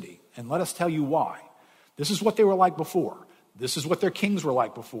this city. And let us tell you why. This is what they were like before. This is what their kings were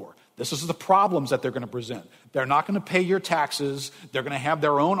like before. This is the problems that they're going to present. They're not going to pay your taxes. They're going to have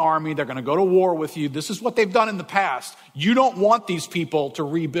their own army. They're going to go to war with you. This is what they've done in the past. You don't want these people to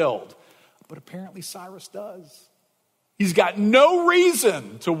rebuild. But apparently Cyrus does. He's got no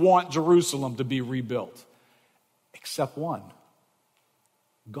reason to want Jerusalem to be rebuilt. Except one.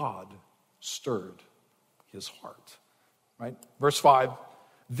 God stirred his heart. Right? Verse 5.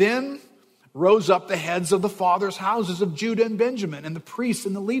 Then rose up the heads of the fathers' houses of Judah and Benjamin, and the priests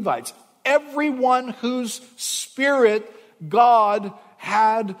and the Levites, everyone whose spirit God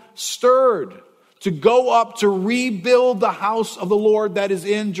had stirred, to go up to rebuild the house of the Lord that is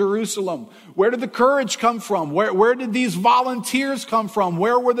in Jerusalem. Where did the courage come from? Where did these volunteers come from?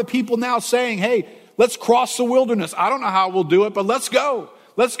 Where were the people now saying, hey, let's cross the wilderness? I don't know how we'll do it, but let's go.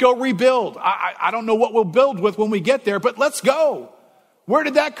 Let's go rebuild. I don't know what we'll build with when we get there, but let's go. Where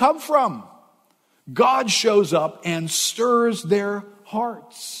did that come from? God shows up and stirs their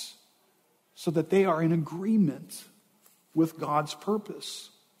hearts so that they are in agreement with God's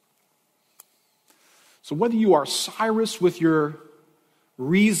purpose. So whether you are Cyrus with your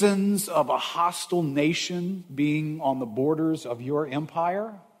reasons of a hostile nation being on the borders of your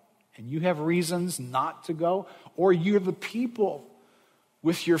empire, and you have reasons not to go, or you're the people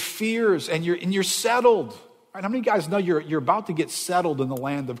with your fears and you're settled. Right, how many guys know you're about to get settled in the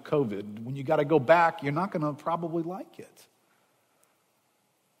land of COVID? When you got to go back, you're not going to probably like it.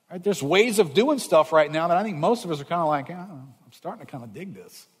 Right, there's ways of doing stuff right now that I think most of us are kind of like, I'm starting to kind of dig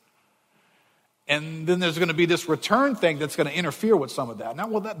this. And then there's going to be this return thing that's going to interfere with some of that. Now,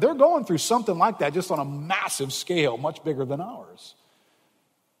 they're going through something like that just on a massive scale, much bigger than ours.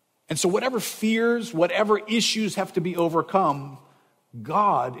 And so whatever fears, whatever issues have to be overcome,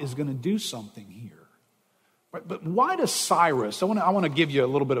 God is going to do something here. But why does Cyrus, I want to give you a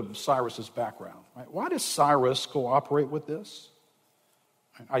little bit of Cyrus's background. Right? Why does Cyrus cooperate with this?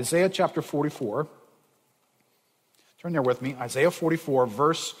 Isaiah chapter 44. Turn there with me. Isaiah 44,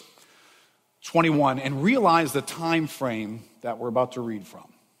 verse 21, and realize the time frame that we're about to read from. All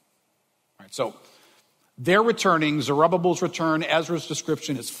right, so they're returning, Zerubbabel's return, Ezra's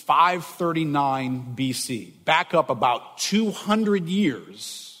description is 539 BC. Back up about 200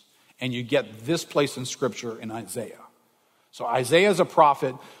 years. And you get this place in Scripture in Isaiah. So Isaiah is a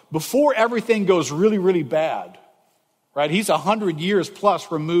prophet before everything goes really, really bad. Right? He's 100 years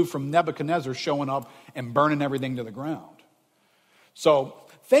plus removed from Nebuchadnezzar showing up and burning everything to the ground. So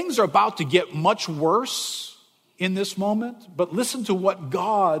things are about to get much worse in this moment, but listen to what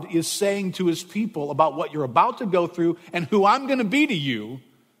God is saying to his people about what you're about to go through and who I'm going to be to you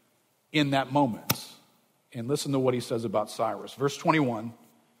in that moment. And listen to what he says about Cyrus. Verse 21,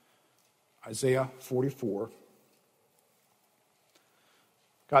 Isaiah 44.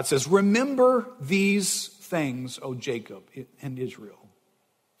 God says, remember these things, O Jacob and Israel,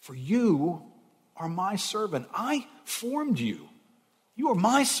 for you are my servant. I formed you. You are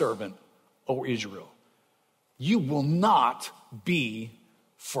my servant, O Israel. You will not be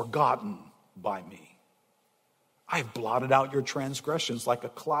forgotten by me. I have blotted out your transgressions like a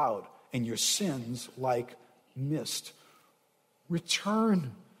cloud and your sins like mist.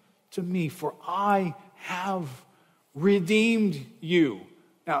 Return to me, for I have redeemed you.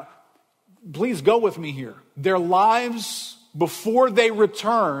 Now, please go with me here. Their lives before they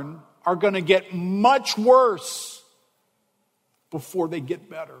return are going to get much worse before they get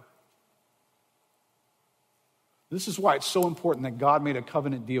better. This is why it's so important that God made a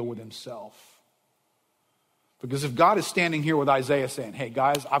covenant deal with himself. Because if God is standing here with Isaiah saying, hey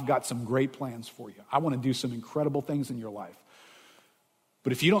guys, I've got some great plans for you. I want to do some incredible things in your life.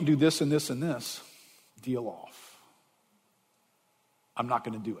 But if you don't do this and this and this, deal off. I'm not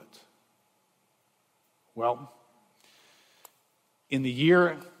going to do it. Well, in the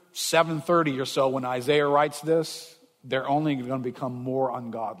year 730 or so, when Isaiah writes this, they're only going to become more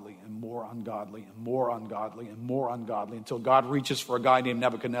ungodly and more ungodly and more ungodly and more ungodly until God reaches for a guy named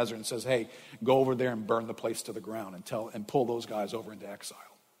Nebuchadnezzar and says, hey, go over there and burn the place to the ground and pull those guys over into exile.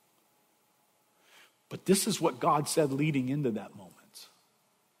 But this is what God said leading into that moment.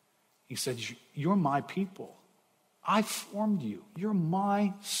 He said, you're my people. I formed you. You're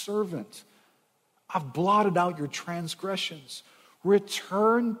my servant. I've blotted out your transgressions.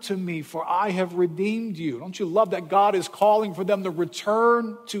 Return to me, for I have redeemed you. Don't you love that God is calling for them to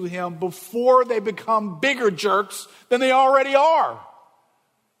return to him before they become bigger jerks than they already are?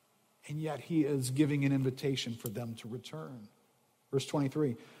 And yet he is giving an invitation for them to return. Verse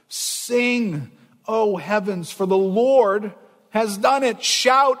 23, sing, O heavens, for the Lord has done it.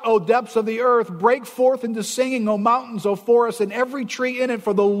 Shout, O depths of the earth. Break forth into singing, O mountains, O forests, and every tree in it.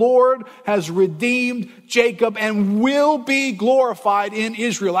 For the Lord has redeemed Jacob and will be glorified in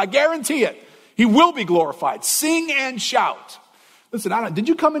Israel. I guarantee it. He will be glorified. Sing and shout. Listen, did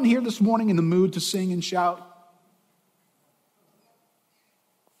you come in here this morning in the mood to sing and shout?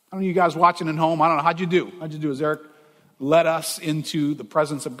 I don't know, you guys watching at home, I don't know, how'd you do? How'd you do as Eric led us into the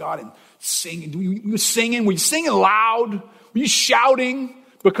presence of God and singing? Were you singing? Were you singing loud? Were you shouting?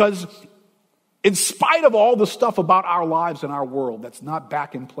 Because in spite of all the stuff about our lives and our world that's not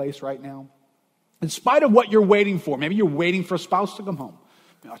back in place right now, in spite of what you're waiting for, maybe you're waiting for a spouse to come home,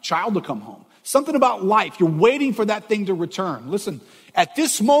 a child to come home, something about life, you're waiting for that thing to return. Listen, at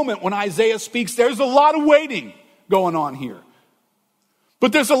this moment when Isaiah speaks, there's a lot of waiting going on here.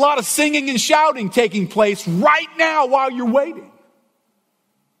 But there's a lot of singing and shouting taking place right now while you're waiting.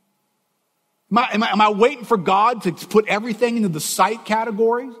 Am I waiting for God to put everything into the sight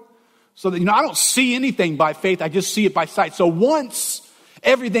category? So that, I don't see anything by faith, I just see it by sight. So once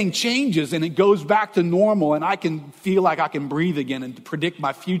everything changes and it goes back to normal and I can feel like I can breathe again and predict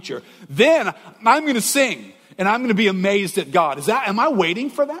my future, then I'm going to sing and I'm going to be amazed at God. Am I waiting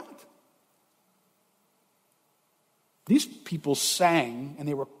for that? These people sang and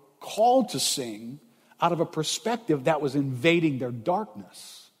they were called to sing out of a perspective that was invading their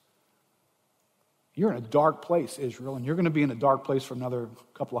darkness. You're in a dark place, Israel, and you're going to be in a dark place for another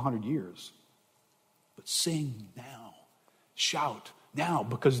couple of 100 years. But sing now. Shout now,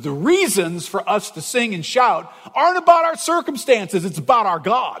 because the reasons for us to sing and shout aren't about our circumstances. It's about our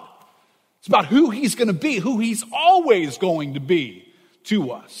God. It's about who he's going to be, who he's always going to be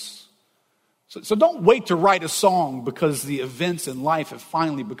to us. So don't wait to write a song because the events in life have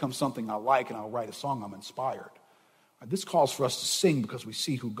finally become something I like and I'll write a song I'm inspired. This calls for us to sing because we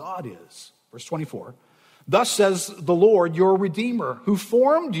see who God is. Verse 24, thus says the Lord, your Redeemer, who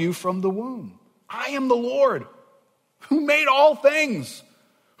formed you from the womb. I am the Lord, who made all things,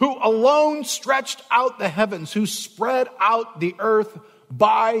 who alone stretched out the heavens, who spread out the earth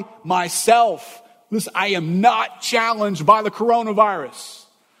by myself. Listen, I am not challenged by the coronavirus.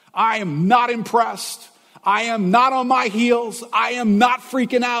 I am not impressed. I am not on my heels. I am not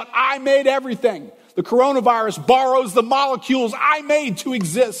freaking out. I made everything. The coronavirus borrows the molecules I made to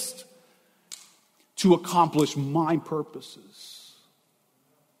exist, to accomplish my purposes.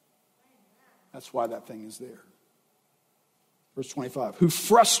 That's why that thing is there. Verse 25, who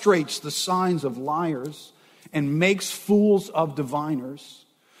frustrates the signs of liars and makes fools of diviners,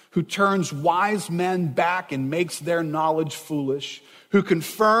 who turns wise men back and makes their knowledge foolish, who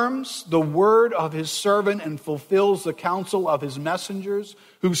confirms the word of his servant and fulfills the counsel of his messengers,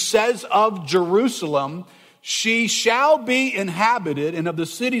 who says of Jerusalem, she shall be inhabited, and of the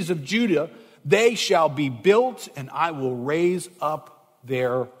cities of Judah, they shall be built, and I will raise up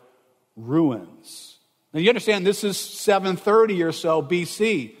their ruins. Now you understand this is 730 or so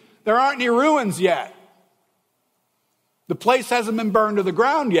BC. There aren't any ruins yet. The place hasn't been burned to the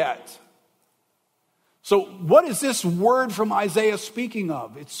ground yet. So what is this word from Isaiah speaking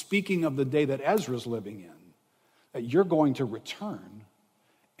of? It's speaking of the day that Ezra's living in. That you're going to return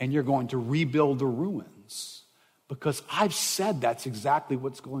and you're going to rebuild the ruins. Because I've said that's exactly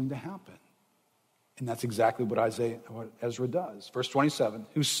what's going to happen. And that's exactly what Ezra does. Verse 27,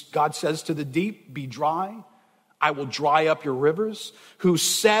 God says to the deep, be dry. I will dry up your rivers. Who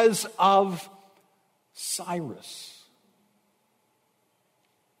says of Cyrus.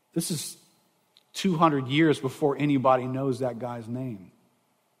 This is 200 years before anybody knows that guy's name.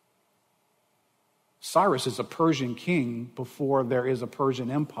 Cyrus is a Persian king before there is a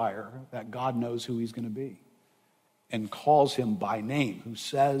Persian empire that God knows who he's going to be and calls him by name, who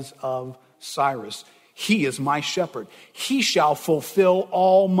says of Cyrus, he is my shepherd. He shall fulfill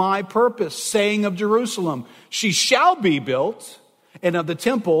all my purpose, saying of Jerusalem, she shall be built, and of the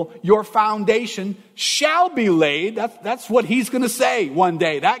temple, your foundation shall be laid. That's what he's going to say one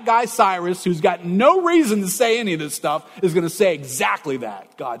day. That guy Cyrus, who's got no reason to say any of this stuff, is going to say exactly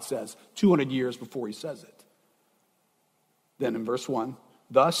that, God says, 200 years before he says it. Then in verse 1,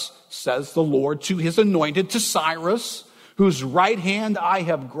 thus says the Lord to his anointed, to Cyrus, whose right hand I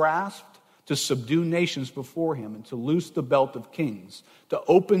have grasped, to subdue nations before him and to loose the belt of kings, to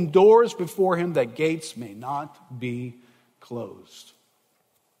open doors before him that gates may not be closed.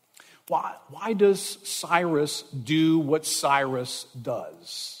 Why does Cyrus do what Cyrus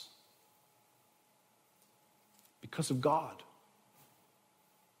does? Because of God.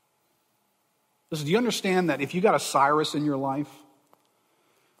 Listen, do you understand that if you got a Cyrus in your life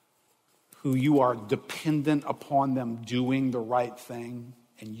who you are dependent upon them doing the right thing,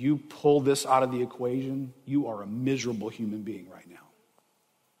 and you pull this out of the equation, you are a miserable human being right now.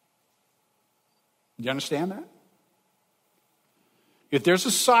 Do you understand that? If there's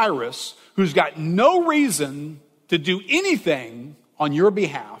a Cyrus who's got no reason to do anything on your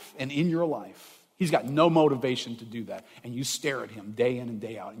behalf and in your life, he's got no motivation to do that, and you stare at him day in and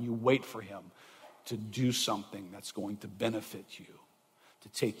day out, and you wait for him to do something that's going to benefit you, to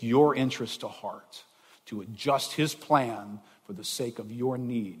take your interest to heart, to adjust his plan for the sake of your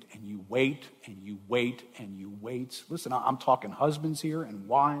need, and you wait and you wait and you wait. Listen, I'm talking husbands here and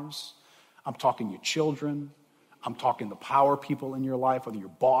wives. I'm talking your children. I'm talking the power people in your life, whether your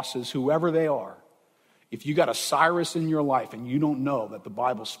bosses, whoever they are. If you got a Cyrus in your life and you don't know that the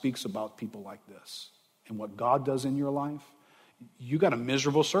Bible speaks about people like this and what God does in your life, you got a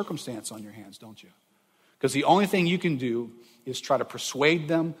miserable circumstance on your hands, don't you? Because the only thing you can do is try to persuade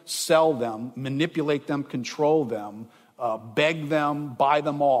them, sell them, manipulate them, control them, beg them, buy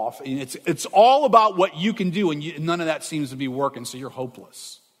them off. And it's all about what you can do, and none of that seems to be working, so you're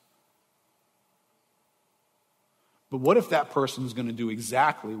hopeless. But what if that person is going to do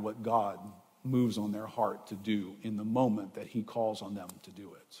exactly what God moves on their heart to do in the moment that he calls on them to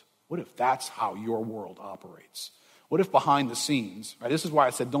do it? What if that's how your world operates? What if behind the scenes, right? This is why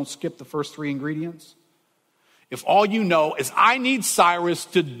I said don't skip the first three ingredients. If all you know is I need Cyrus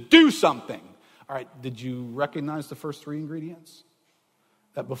to do something. All right, did you recognize the first three ingredients?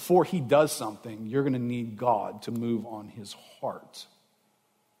 That before he does something, you're going to need God to move on his heart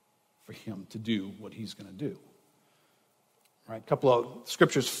for him to do what he's going to do. All right, a couple of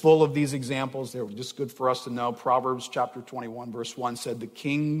scriptures full of these examples. They're just good for us to know. Proverbs chapter 21, verse 1 said, the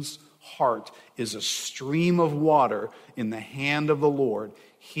king's heart is a stream of water in the hand of the Lord.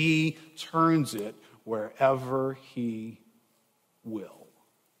 He turns it wherever he will.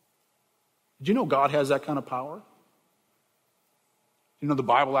 Did you know God has that kind of power? You know the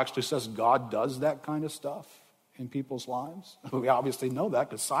Bible actually says God does that kind of stuff in people's lives. We obviously know that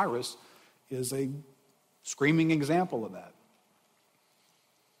because Cyrus is a screaming example of that.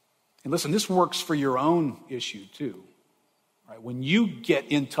 And listen, this works for your own issue too. Right? When you get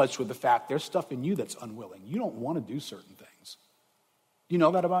in touch with the fact there's stuff in you that's unwilling, you don't want to do certain things. Do you know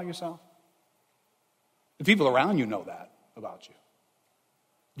that about yourself? The people around you know that about you.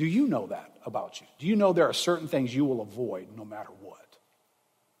 Do you know that about you? Do you know there are certain things you will avoid no matter what?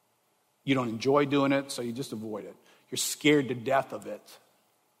 You don't enjoy doing it, so you just avoid it. You're scared to death of it,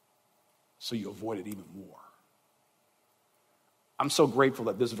 so you avoid it even more. I'm so grateful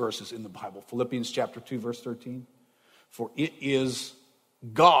that this verse is in the Bible. Philippians chapter 2, verse 13. For it is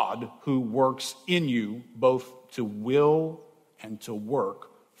God who works in you both to will and to work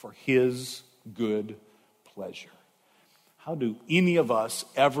for his good pleasure. How do any of us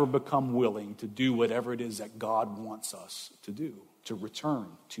ever become willing to do whatever it is that God wants us to do? To return,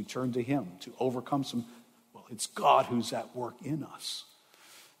 to turn to him, to overcome some... Well, it's God who's at work in us.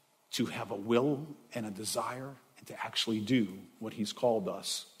 To have a will and a desire and to actually do what he's called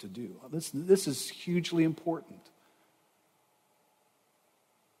us to do. This is hugely important.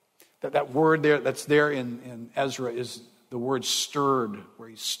 That word there that's there in Ezra is the word stirred, where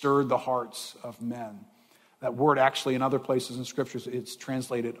he stirred the hearts of men. That word actually in other places in scriptures, it's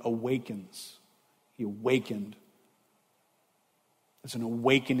translated awakens. He awakened. It's an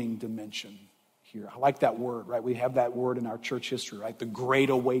awakening dimension here. I like that word, right? We have that word in our church history, right? The Great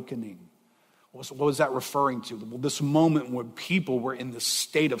Awakening. What was that referring to? Well, this moment when people were in this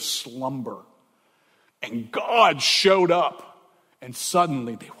state of slumber and God showed up and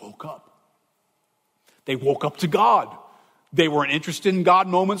suddenly they woke up. They woke up to God. They weren't interested in God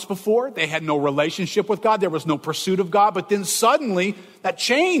moments before. They had no relationship with God. There was no pursuit of God. But then suddenly that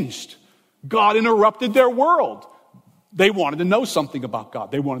changed. God interrupted their world. They wanted to know something about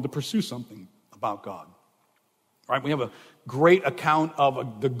God. They wanted to pursue something about God. All right, we have a great account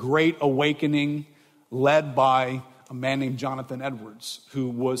of the Great Awakening led by a man named Jonathan Edwards, who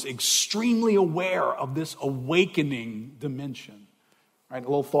was extremely aware of this awakening dimension. All right, a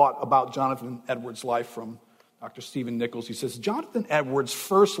little thought about Jonathan Edwards' life from Dr. Stephen Nichols. He says, Jonathan Edwards'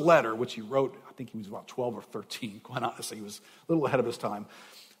 first letter, which he wrote, I think he was about 12 or 13, quite honestly, he was a little ahead of his time.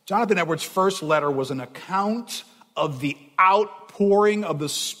 Jonathan Edwards' first letter was an account of the outpouring of the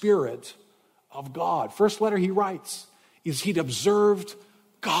Spirit of God. First letter he writes is he'd observed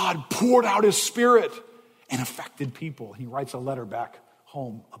God poured out his Spirit and affected people. He writes a letter back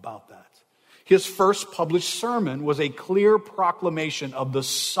home about that. His first published sermon was a clear proclamation of the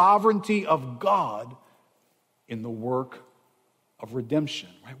sovereignty of God in the work of redemption,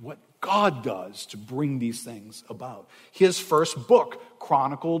 right? What God does to bring these things about. His first book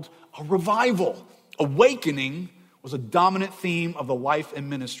chronicled a revival. Awakening was a dominant theme of the life and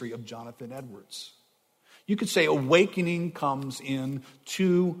ministry of Jonathan Edwards. You could say awakening comes in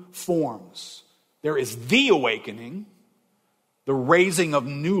two forms. There is the awakening, the raising of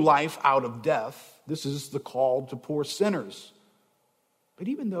new life out of death. This is the call to poor sinners. But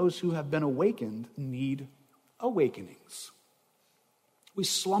even those who have been awakened need awakenings. We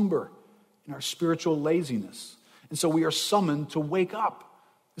slumber in our spiritual laziness, and so we are summoned to wake up.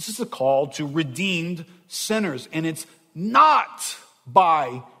 This is a call to redeemed sinners, and it's not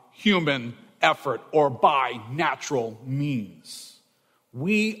by human effort or by natural means.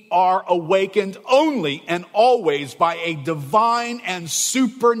 We are awakened only and always by a divine and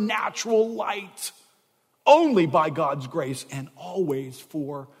supernatural light. Only by God's grace and always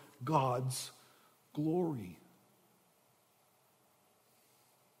for God's glory.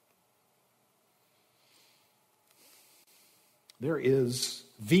 There is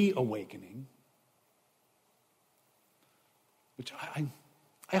the awakening, which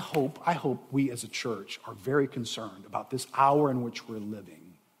I hope we as a church are very concerned about this hour in which we're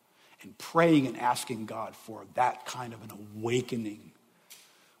living and praying and asking God for that kind of an awakening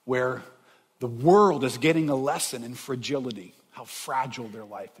where the world is getting a lesson in fragility, how fragile their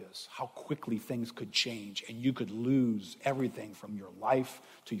life is, how quickly things could change, and you could lose everything from your life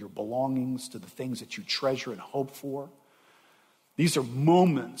to your belongings to the things that you treasure and hope for. These are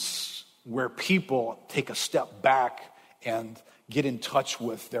moments where people take a step back and get in touch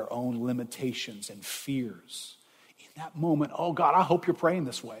with their own limitations and fears. In that moment, oh God, I hope you're praying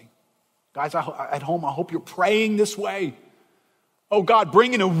this way. Guys, at home, I hope you're praying this way. Oh God,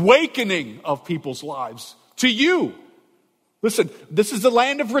 bring an awakening of people's lives to you. Listen, this is the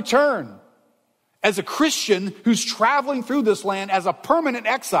land of return. As a Christian who's traveling through this land as a permanent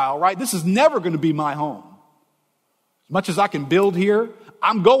exile, right? This is never going to be my home. As much as I can build here,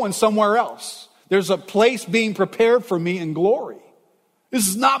 I'm going somewhere else. There's a place being prepared for me in glory. This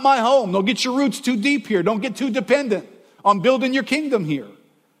is not my home. Don't get your roots too deep here. Don't get too dependent on building your kingdom here.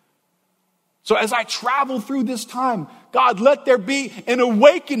 So as I travel through this time, God, let there be an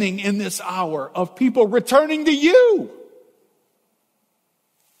awakening in this hour of people returning to you.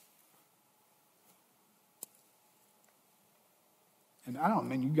 And I don't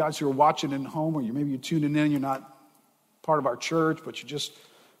mean you guys who are watching at home, or maybe you're tuning in, you're not part of our church, but you're just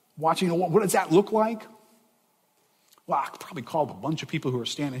watching. What does that look like? Well, I could probably call a bunch of people who are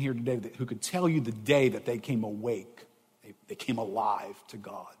standing here today who could tell you the day that they came awake. They came alive to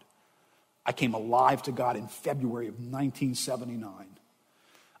God. I came alive to God in February of 1979.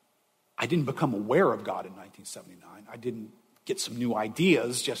 I didn't become aware of God in 1979. I didn't get some new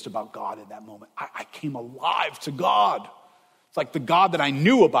ideas just about God in that moment. I came alive to God. It's like the God that I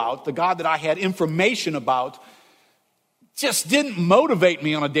knew about, the God that I had information about, just didn't motivate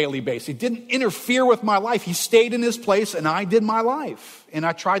me on a daily basis. He didn't interfere with my life. He stayed in his place and I did my life. And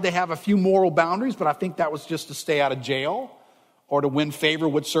I tried to have a few moral boundaries, but I think that was just to stay out of jail or to win favor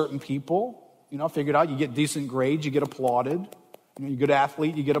with certain people. I figured out you get decent grades, you get applauded. You're a good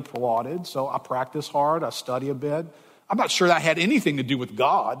athlete, you get applauded. So I practice hard, I study a bit. I'm not sure that had anything to do with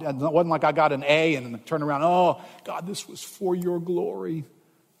God. It wasn't like I got an A and then turned around, oh, God, this was for your glory.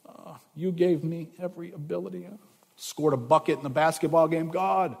 You gave me every ability. Scored a bucket in the basketball game.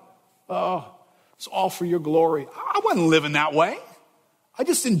 God, it's all for your glory. I wasn't living that way. I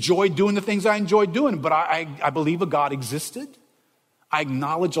just enjoyed doing the things I enjoyed doing. But I believe a God existed. I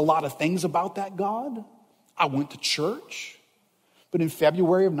acknowledge a lot of things about that God. I went to church. But in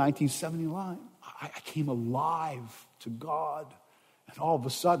February of 1979, I came alive to God. And all of a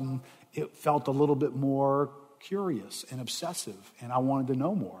sudden, it felt a little bit more curious and obsessive. And I wanted to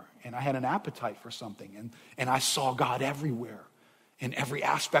know more. And I had an appetite for something. And I saw God everywhere. In every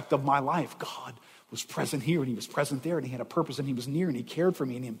aspect of my life, God was present here and he was present there and he had a purpose and he was near and he cared for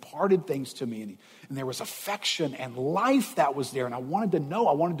me and he imparted things to me. And there was affection and life that was there. And I wanted to know,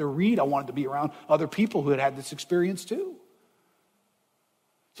 I wanted to read, I wanted to be around other people who had had this experience too.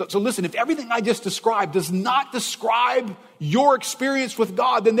 So listen, if everything I just described does not describe your experience with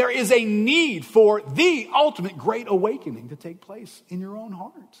God, then there is a need for the ultimate great awakening to take place in your own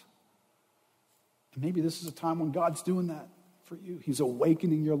heart. And maybe this is a time when God's doing that for you. He's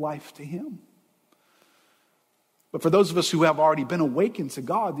awakening your life to him. But for those of us who have already been awakened to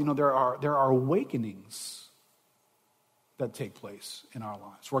God, there are awakenings that take place in our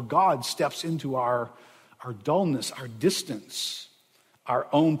lives where God steps into our dullness, our distance, our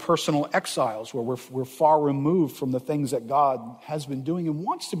own personal exiles, where we're far removed from the things that God has been doing and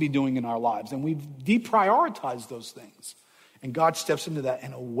wants to be doing in our lives. And we've deprioritized those things. And God steps into that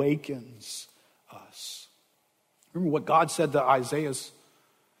and awakens us. Remember what God said to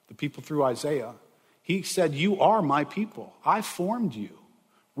the people through Isaiah. He said, you are my people. I formed you.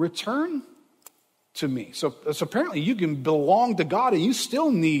 Return to me. So apparently you can belong to God and you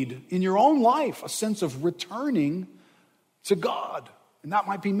still need in your own life a sense of returning to God. And that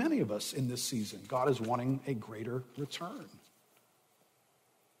might be many of us in this season. God is wanting a greater return. All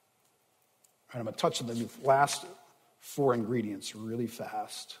right, I'm going to touch on the last 4 ingredients really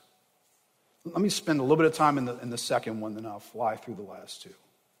fast. Let me spend a little bit of time in the second one, then I'll fly through the last 2.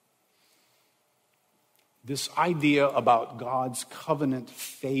 This idea about God's covenant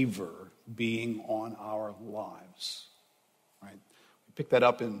favor being on our lives. Right? We pick that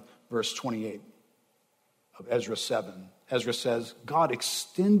up in verse 28 of Ezra 7. Ezra says, God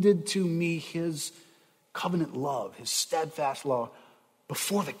extended to me his covenant love, his steadfast love,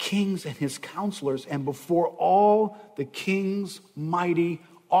 before the kings and his counselors and before all the king's mighty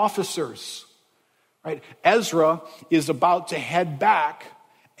officers. Right? Ezra is about to head back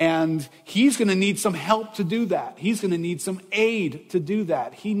and he's going to need some help to do that. He's going to need some aid to do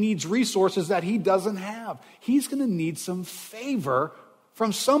that. He needs resources that he doesn't have. He's going to need some favor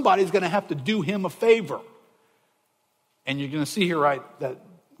from somebody who's going to have to do him a favor. And you're going to see here, right, that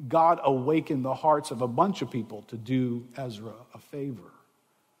God awakened the hearts of a bunch of people to do Ezra a favor.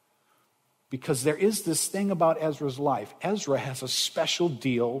 Because there is this thing about Ezra's life. Ezra has a special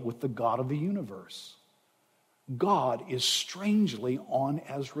deal with the God of the universe. God is strangely on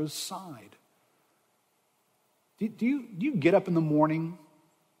Ezra's side. Do you get up in the morning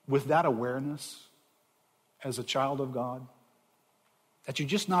with that awareness as a child of God? That you're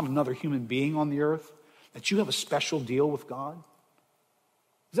just not another human being on the earth? That you have a special deal with God?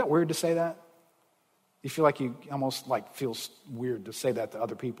 Is that weird to say that? You feel like you almost feels weird to say that to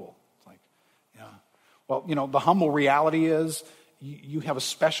other people. It's like, yeah. Well, the humble reality is you have a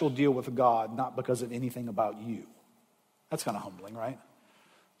special deal with God, not because of anything about you. That's kind of humbling, right?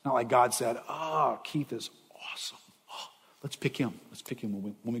 It's not like God said, Keith is awesome. Oh, let's pick him. Let's pick him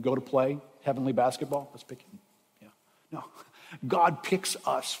when we go to play heavenly basketball. Let's pick him. Yeah. No. God picks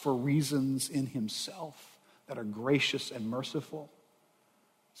us for reasons in himself that are gracious and merciful.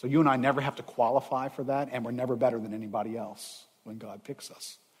 So you and I never have to qualify for that, and we're never better than anybody else when God picks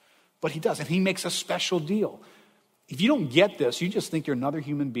us. But he does, and he makes a special deal. If you don't get this, you just think you're another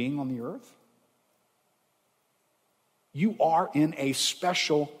human being on the earth. You are in a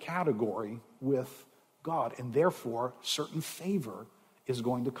special category with God, and therefore certain favor is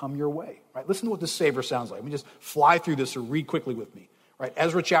going to come your way. Right? Listen to what this favor sounds like. Let me just fly through this or read quickly with me. Right?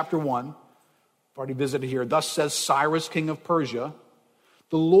 Ezra chapter 1, I've already visited here. Thus says Cyrus, king of Persia,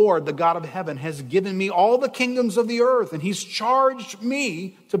 the Lord, the God of heaven, has given me all the kingdoms of the earth, and he's charged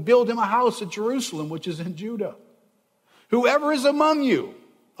me to build him a house at Jerusalem, which is in Judah. Whoever is among you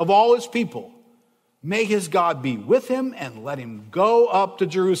of all his people, may his God be with him and let him go up to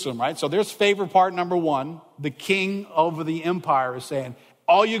Jerusalem, right? So there's favor part number one. The king over the empire is saying,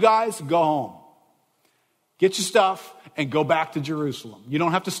 all you guys, go home. Get your stuff and go back to Jerusalem. You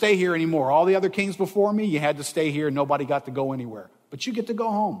don't have to stay here anymore. All the other kings before me, you had to stay here. Nobody got to go anywhere. But you get to go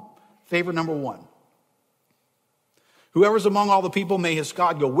home. Favor number one. Whoever's among all the people, may his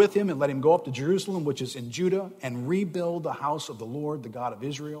God go with him and let him go up to Jerusalem, which is in Judah, and rebuild the house of the Lord, the God of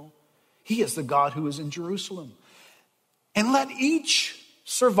Israel. He is the God who is in Jerusalem. And let each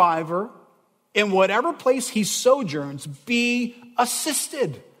survivor in whatever place he sojourns be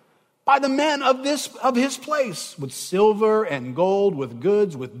assisted by the men of his place with silver and gold, with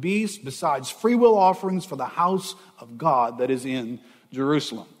goods, with beasts, besides freewill offerings for the house of God that is in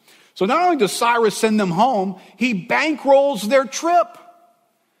Jerusalem. So not only does Cyrus send them home, he bankrolls their trip.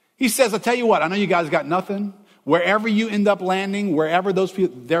 He says, I tell you what, I know you guys got nothing. Wherever you end up landing, wherever those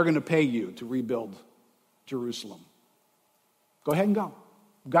people, they're going to pay you to rebuild Jerusalem. Go ahead and go.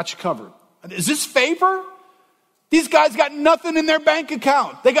 We've got you covered. Is this favor? These guys got nothing in their bank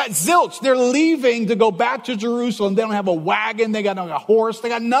account. They got zilch. They're leaving to go back to Jerusalem. They don't have a wagon. They got a horse. They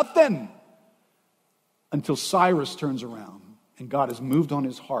got nothing. Until Cyrus turns around and God has moved on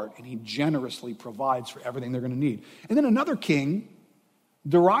his heart and he generously provides for everything they're going to need. And then another king,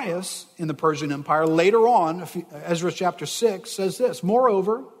 Darius in the Persian Empire, later on, Ezra chapter 6 says this,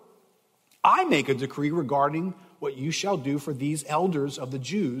 moreover, I make a decree regarding what you shall do for these elders of the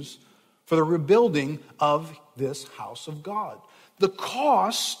Jews for the rebuilding of this house of God. The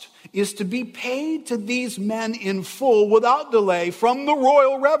cost is to be paid to these men in full without delay from the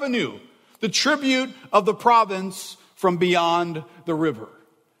royal revenue, the tribute of the province from beyond the river.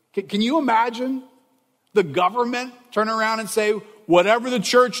 Can you imagine the government turn around and say, whatever the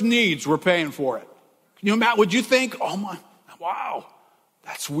church needs, we're paying for it? Can you imagine? Would you think, oh my, wow,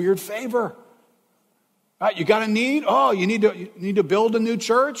 that's weird favor. Right, you got a need? Oh, you need to build a new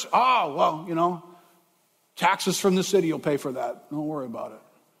church? Oh, well, taxes from the city will pay for that. Don't worry about it.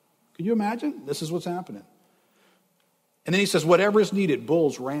 Can you imagine? This is what's happening. And then he says, whatever is needed,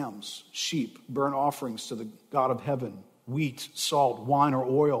 bulls, rams, sheep, burnt offerings to the God of heaven, wheat, salt, wine, or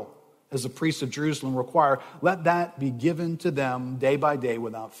oil, as the priests of Jerusalem require, let that be given to them day by day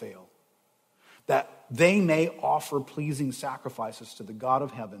without fail, that they may offer pleasing sacrifices to the God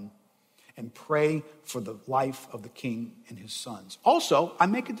of heaven and pray for the life of the king and his sons. Also, I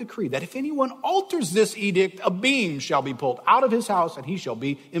make a decree that if anyone alters this edict, a beam shall be pulled out of his house and he shall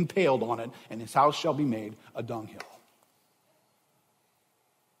be impaled on it, and his house shall be made a dunghill.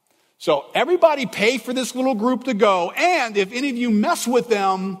 So everybody pay for this little group to go, and if any of you mess with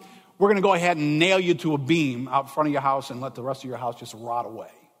them, we're going to go ahead and nail you to a beam out front of your house and let the rest of your house just rot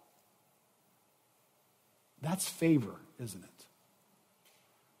away. That's favor, isn't it?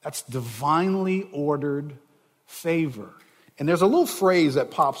 That's divinely ordered favor. And there's a little phrase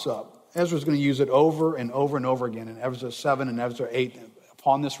that pops up. Ezra's going to use it over and over and over again in Ezra 7 and Ezra 8.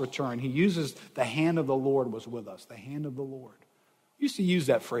 Upon this return, he uses the hand of the Lord was with us. The hand of the Lord. We used to use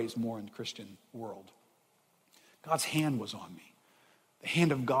that phrase more in the Christian world. God's hand was on me. The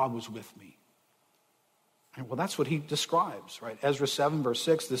hand of God was with me. And well, that's what he describes, right? Ezra 7, verse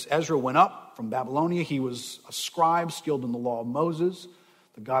 6. This Ezra went up from Babylonia. He was a scribe skilled in the law of Moses.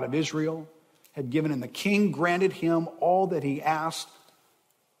 The God of Israel had given, and the king granted him all that he asked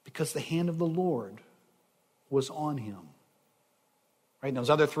because the hand of the Lord was on him. Right? And those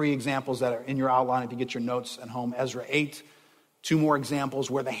other three examples that are in your outline, if you get your notes at home, Ezra 8, two more examples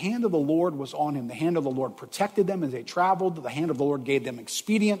where the hand of the Lord was on him. The hand of the Lord protected them as they traveled. The hand of the Lord gave them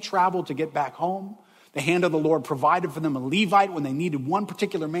expedient travel to get back home. The hand of the Lord provided for them a Levite when they needed one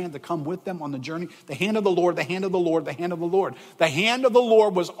particular man to come with them on the journey. The hand of the Lord, the hand of the Lord, the hand of the Lord. The hand of the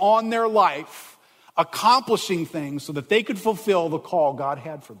Lord was on their life, accomplishing things so that they could fulfill the call God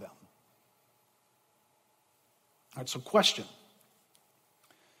had for them. All right, so question.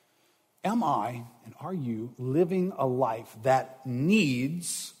 Am I and are you living a life that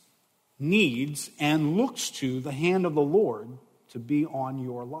needs and looks to the hand of the Lord to be on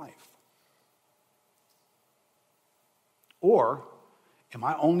your life? Or am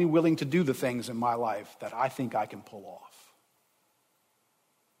I only willing to do the things in my life that I think I can pull off?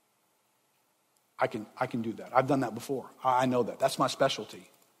 I can do that. I've done that before. I know that. That's my specialty.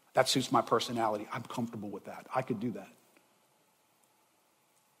 That suits my personality. I'm comfortable with that. I could do that.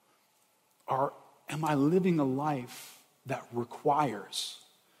 Or am I living a life that requires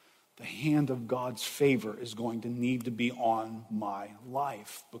the hand of God's favor is going to need to be on my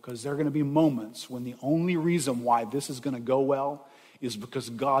life, because there are going to be moments when the only reason why this is going to go well is because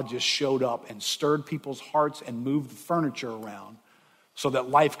God just showed up and stirred people's hearts and moved the furniture around so that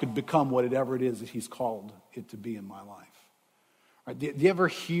life could become whatever it is that he's called it to be in my life. Right, do you ever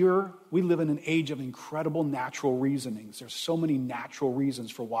hear, we live in an age of incredible natural reasonings. There's so many natural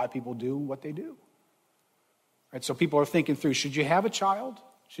reasons for why people do what they do. Right, so people are thinking through, should you have a child?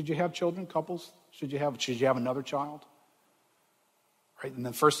 Should you have children, couples? Should you have another child? Right, and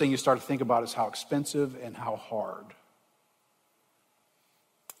the first thing you start to think about is how expensive and how hard.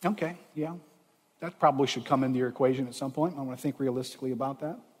 Okay, yeah, that probably should come into your equation at some point. I want to think realistically about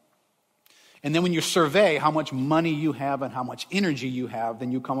that. And then when you survey how much money you have and how much energy you have,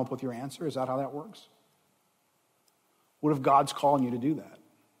 then you come up with your answer. Is that how that works? What if God's calling you to do that?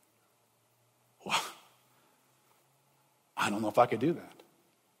 Well, I don't know if I could do that.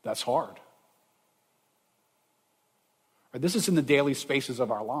 That's hard. This is in the daily spaces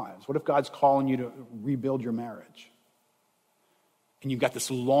of our lives. What if God's calling you to rebuild your marriage? And you've got this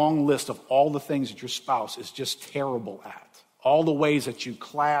long list of all the things that your spouse is just terrible at. All the ways that you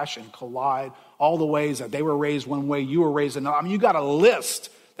clash and collide. All the ways that they were raised one way, you were raised another. I mean, you got a list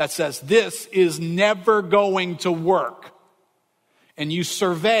that says this is never going to work. And you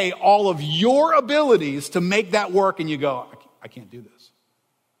survey all of your abilities to make that work, and you go, I can't do this.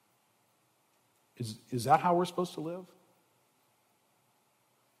 Is that how we're supposed to live?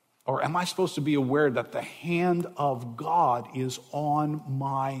 Or am I supposed to be aware that the hand of God is on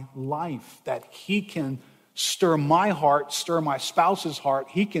my life? That he can stir my heart, stir my spouse's heart.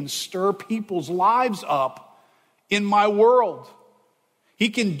 He can stir people's lives up in my world. He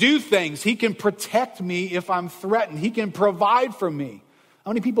can do things. He can protect me if I'm threatened. He can provide for me.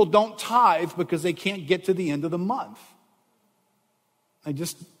 How many people don't tithe because they can't get to the end of the month? I'm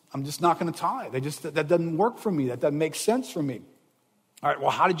just not going to tithe. That doesn't work for me. That doesn't make sense for me. All right,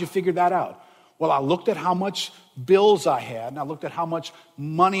 well, how did you figure that out? Well, I looked at how much bills I had, and I looked at how much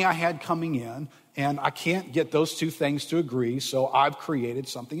money I had coming in, and I can't get those two things to agree, so I've created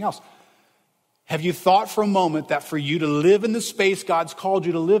something else. Have you thought for a moment that for you to live in the space God's called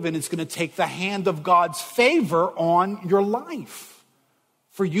you to live in, it's going to take the hand of God's favor on your life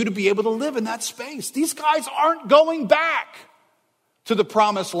for you to be able to live in that space? These guys aren't going back to the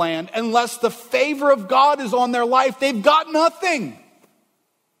promised land unless the favor of God is on their life. They've got nothing.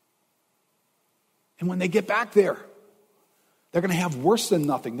 And when they get back there, they're going to have worse than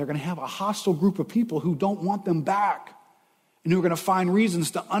nothing. They're going to have a hostile group of people who don't want them back and who are going to find reasons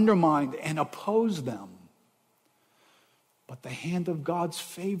to undermine and oppose them. But the hand of God's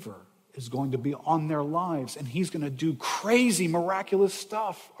favor is going to be on their lives, and he's going to do crazy, miraculous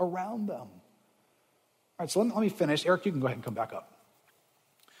stuff around them. All right, so let me finish. Eric, you can go ahead and come back up.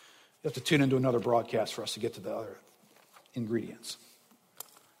 You have to tune into another broadcast for us to get to the other ingredients.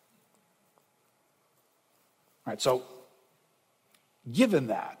 All right, so given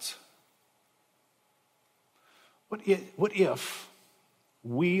that, what if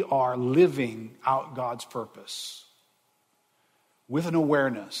we are living out God's purpose with an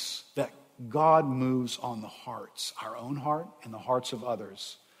awareness that God moves on the hearts, our own heart and the hearts of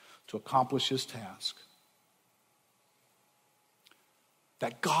others, to accomplish his task?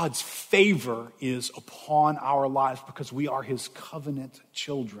 That God's favor is upon our lives because we are his covenant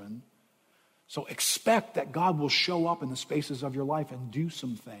children. So expect that God will show up in the spaces of your life and do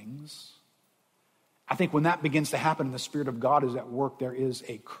some things. I think when that begins to happen and the Spirit of God is at work, there is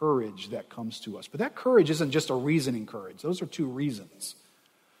a courage that comes to us. But that courage isn't just a reasoning courage. Those are two reasons.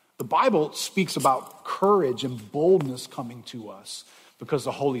 The Bible speaks about courage and boldness coming to us because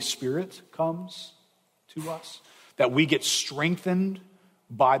the Holy Spirit comes to us, that we get strengthened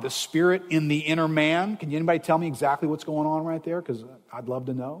by the Spirit in the inner man. Can anybody tell me exactly what's going on right there? Because I'd love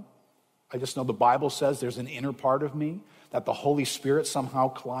to know. I just know the Bible says there's an inner part of me that the Holy Spirit somehow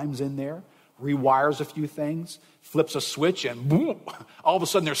climbs in there, rewires a few things, flips a switch, and boom, all of a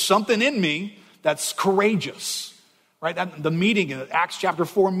sudden there's something in me that's courageous. Right? The meeting, in Acts chapter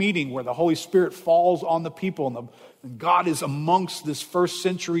 4 meeting where the Holy Spirit falls on the people and God is amongst this first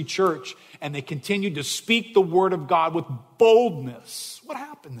century church and they continued to speak the word of God with boldness. What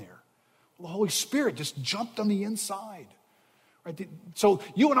happened there? Well, the Holy Spirit just jumped on the inside. Right? So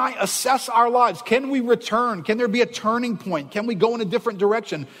you and I assess our lives. Can we return? Can there be a turning point? Can we go in a different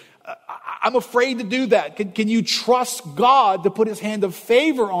direction? I'm afraid to do that. Can you trust God to put his hand of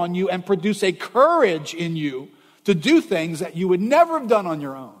favor on you and produce a courage in you to do things that you would never have done on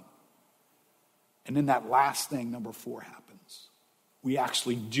your own? And then that last thing, number 4, happens. We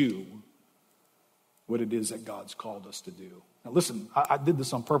actually do what it is that God's called us to do. Now listen, I did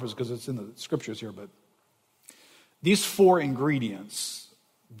this on purpose because it's in the scriptures here, but these 4 ingredients,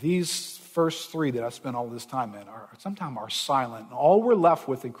 these first 3 that I spent all this time in, sometimes are silent. And all we're left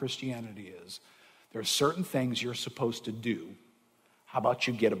with in Christianity is there are certain things you're supposed to do. How about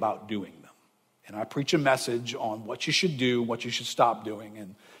you get about doing them? And I preach a message on what you should do, what you should stop doing,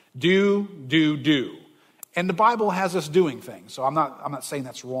 and do. And the Bible has us doing things, so I'm not saying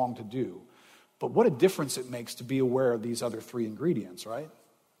that's wrong to do. But what a difference it makes to be aware of these other 3 ingredients, right?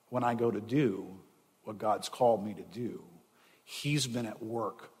 When I go to do what God's called me to do, He's been at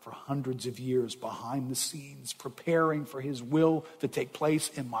work for hundreds of years behind the scenes, preparing for His will to take place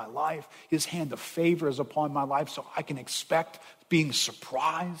in my life. His hand of favor is upon my life, so I can expect being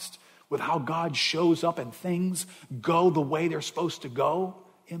surprised with how God shows up and things go the way they're supposed to go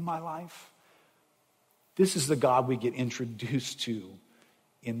in my life. This is the God we get introduced to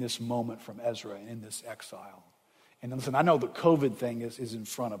in this moment from Ezra and in this exile. And listen, I know the COVID thing is in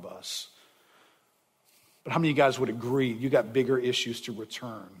front of us. But how many of you guys would agree you got bigger issues to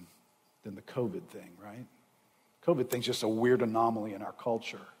return than the COVID thing, right? COVID thing's just a weird anomaly in our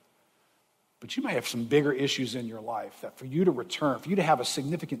culture. But you may have some bigger issues in your life that for you to return, for you to have a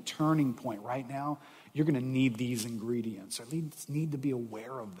significant turning point right now, you're going to need these ingredients. At least need to be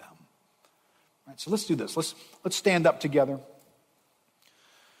aware of them. All right, so let's do this. Let's stand up together.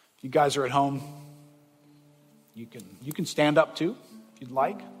 If you guys are at home, you can stand up too, if you'd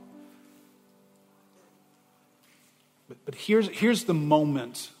like. But here's the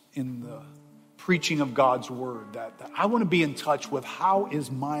moment in the preaching of God's word that I want to be in touch with. How is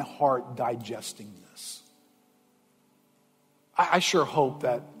my heart digesting this? I sure hope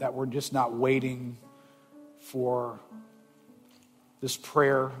that we're just not waiting for this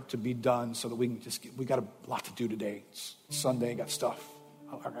prayer to be done so that we got a lot to do today. It's Sunday, got stuff.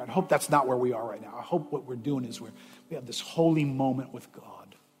 I hope that's not where we are right now. I hope what we're doing is we have this holy moment with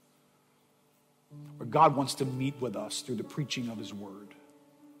God, where God wants to meet with us through the preaching of His word.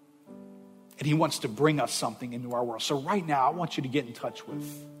 And He wants to bring us something into our world. So right now, I want you to get in touch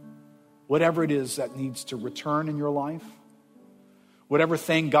with whatever it is that needs to return in your life, whatever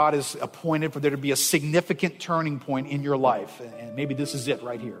thing God has appointed for there to be a significant turning point in your life. And maybe this is it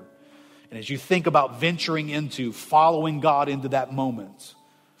right here. And as you think about venturing into following God into that moment,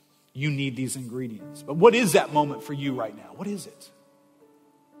 you need these ingredients. But what is that moment for you right now? What is it?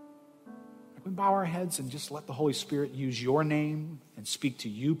 Can we bow our heads and just let the Holy Spirit use your name and speak to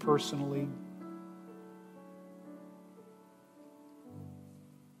you personally?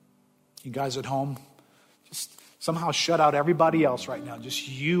 You guys at home, just somehow shut out everybody else right now. Just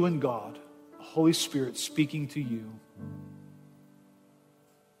you and God, the Holy Spirit speaking to you.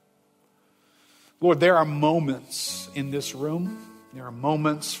 Lord, there are moments in this room. There are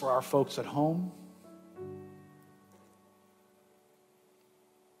moments for our folks at home.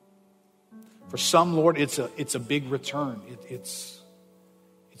 For some, Lord, it's a big return. It's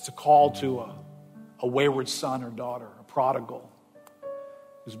a call to a wayward son or daughter, a prodigal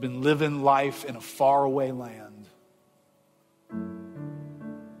who's been living life in a faraway land.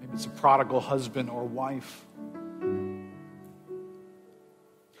 Maybe it's a prodigal husband or wife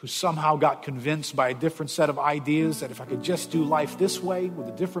who somehow got convinced by a different set of ideas that if I could just do life this way with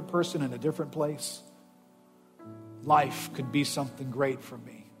a different person in a different place, life could be something great for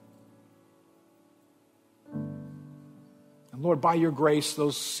me. And Lord, by your grace,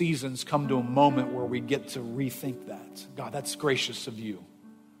 those seasons come to a moment where we get to rethink that. God, that's gracious of you.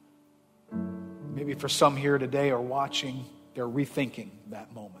 Maybe for some here today or watching, they're rethinking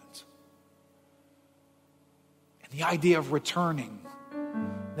that moment. And the idea of returning,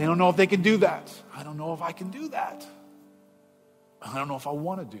 they don't know if they can do that. I don't know if I can do that. I don't know if I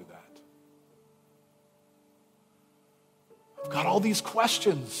want to do that. I've got all these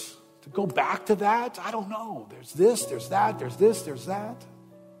questions. To go back to that, I don't know. There's this, there's that, there's this, there's that.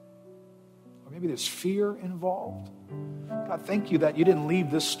 Or maybe there's fear involved. God, thank you that you didn't leave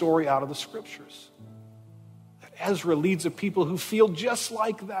this story out of the scriptures. That Ezra leads a people who feel just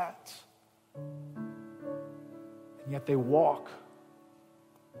like that. And yet they walk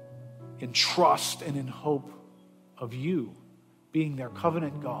in trust and in hope of you being their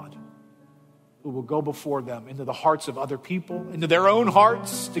covenant God, who will go before them into the hearts of other people, into their own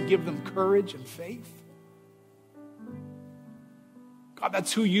hearts to give them courage and faith. God,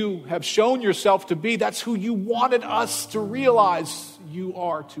 that's who you have shown yourself to be. That's who you wanted us to realize you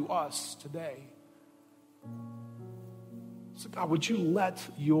are to us today. So God, would you let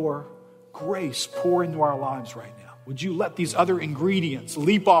your grace pour into our lives right now? Would you let these other ingredients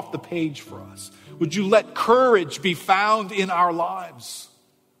leap off the page for us? Would you let courage be found in our lives?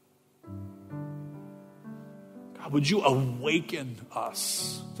 God, would you awaken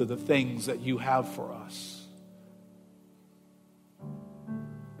us to the things that you have for us?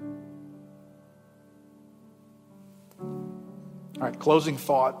 All right, closing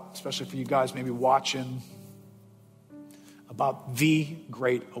thought, especially for you guys maybe watching, about the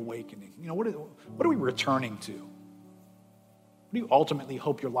Great Awakening. You know, what are we returning to? What do you ultimately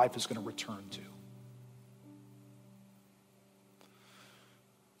hope your life is going to return to?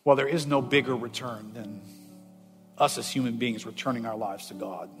 Well, there is no bigger return than us as human beings returning our lives to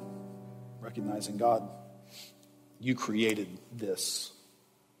God. Recognizing, God, you created this.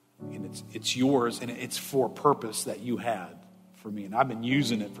 And it's yours, and it's for a purpose that you had for me. And I've been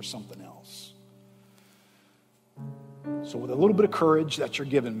using it for something else. So with a little bit of courage that you're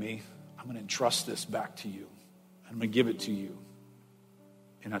giving me, I'm going to entrust this back to you. I'm going to give it to you.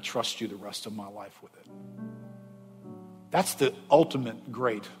 And I trust you the rest of my life with it. That's the ultimate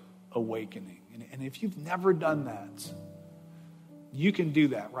great awakening. And if you've never done that, you can do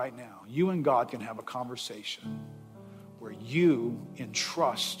that right now. You and God can have a conversation where you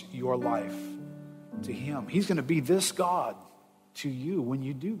entrust your life to Him. He's going to be this God to you when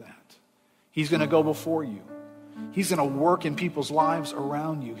you do that. He's going to go before you. He's going to work in people's lives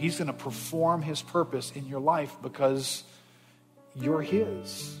around you. He's going to perform His purpose in your life because you're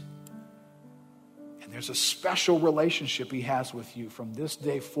His. And there's a special relationship He has with you from this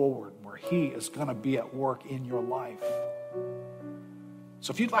day forward where He is going to be at work in your life.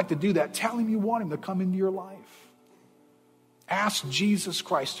 So if you'd like to do that, tell Him you want Him to come into your life. Ask Jesus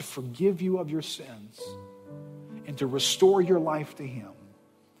Christ to forgive you of your sins and to restore your life to Him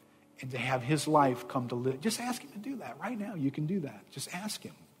and to have His life come to live. Just ask Him to do that right now. You can do that. Just ask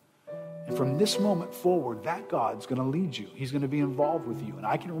Him. And from this moment forward, that God's going to lead you. He's going to be involved with you. And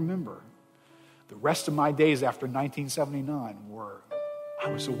I can remember the rest of my days after 1979 were I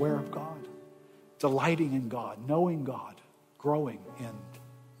was aware of God, delighting in God, knowing God, growing in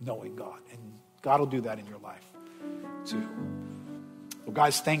knowing God. And God will do that in your life too. Well,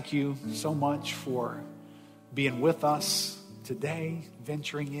 guys, thank you so much for being with us today,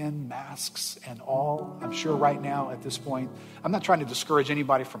 venturing in, masks and all. I'm sure right now at this point, I'm not trying to discourage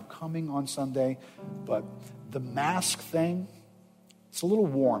anybody from coming on Sunday, but the mask thing, it's a little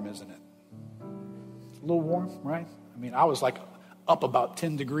warm, isn't it? It's a little warm, right? I mean, I was like up about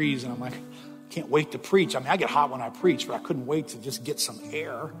 10 degrees and I'm like, can't wait to preach. I mean, I get hot when I preach, but I couldn't wait to just get some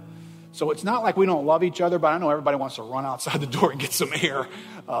air. So it's not like we don't love each other, but I know everybody wants to run outside the door and get some air.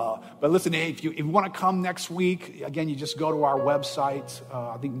 But listen, hey, if you want to come next week, again, you just go to our website.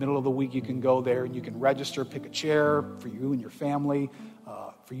 I think middle of the week you can go there and you can register, pick a chair for you and your family,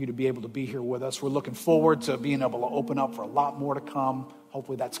 for you to be able to be here with us. We're looking forward to being able to open up for a lot more to come.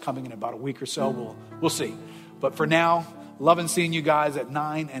 Hopefully that's coming in about a week or so. We'll see. But for now, loving seeing you guys at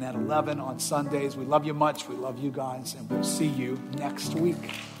 9 and at 11 on Sundays. We love you much. We love you guys. And we'll see you next week.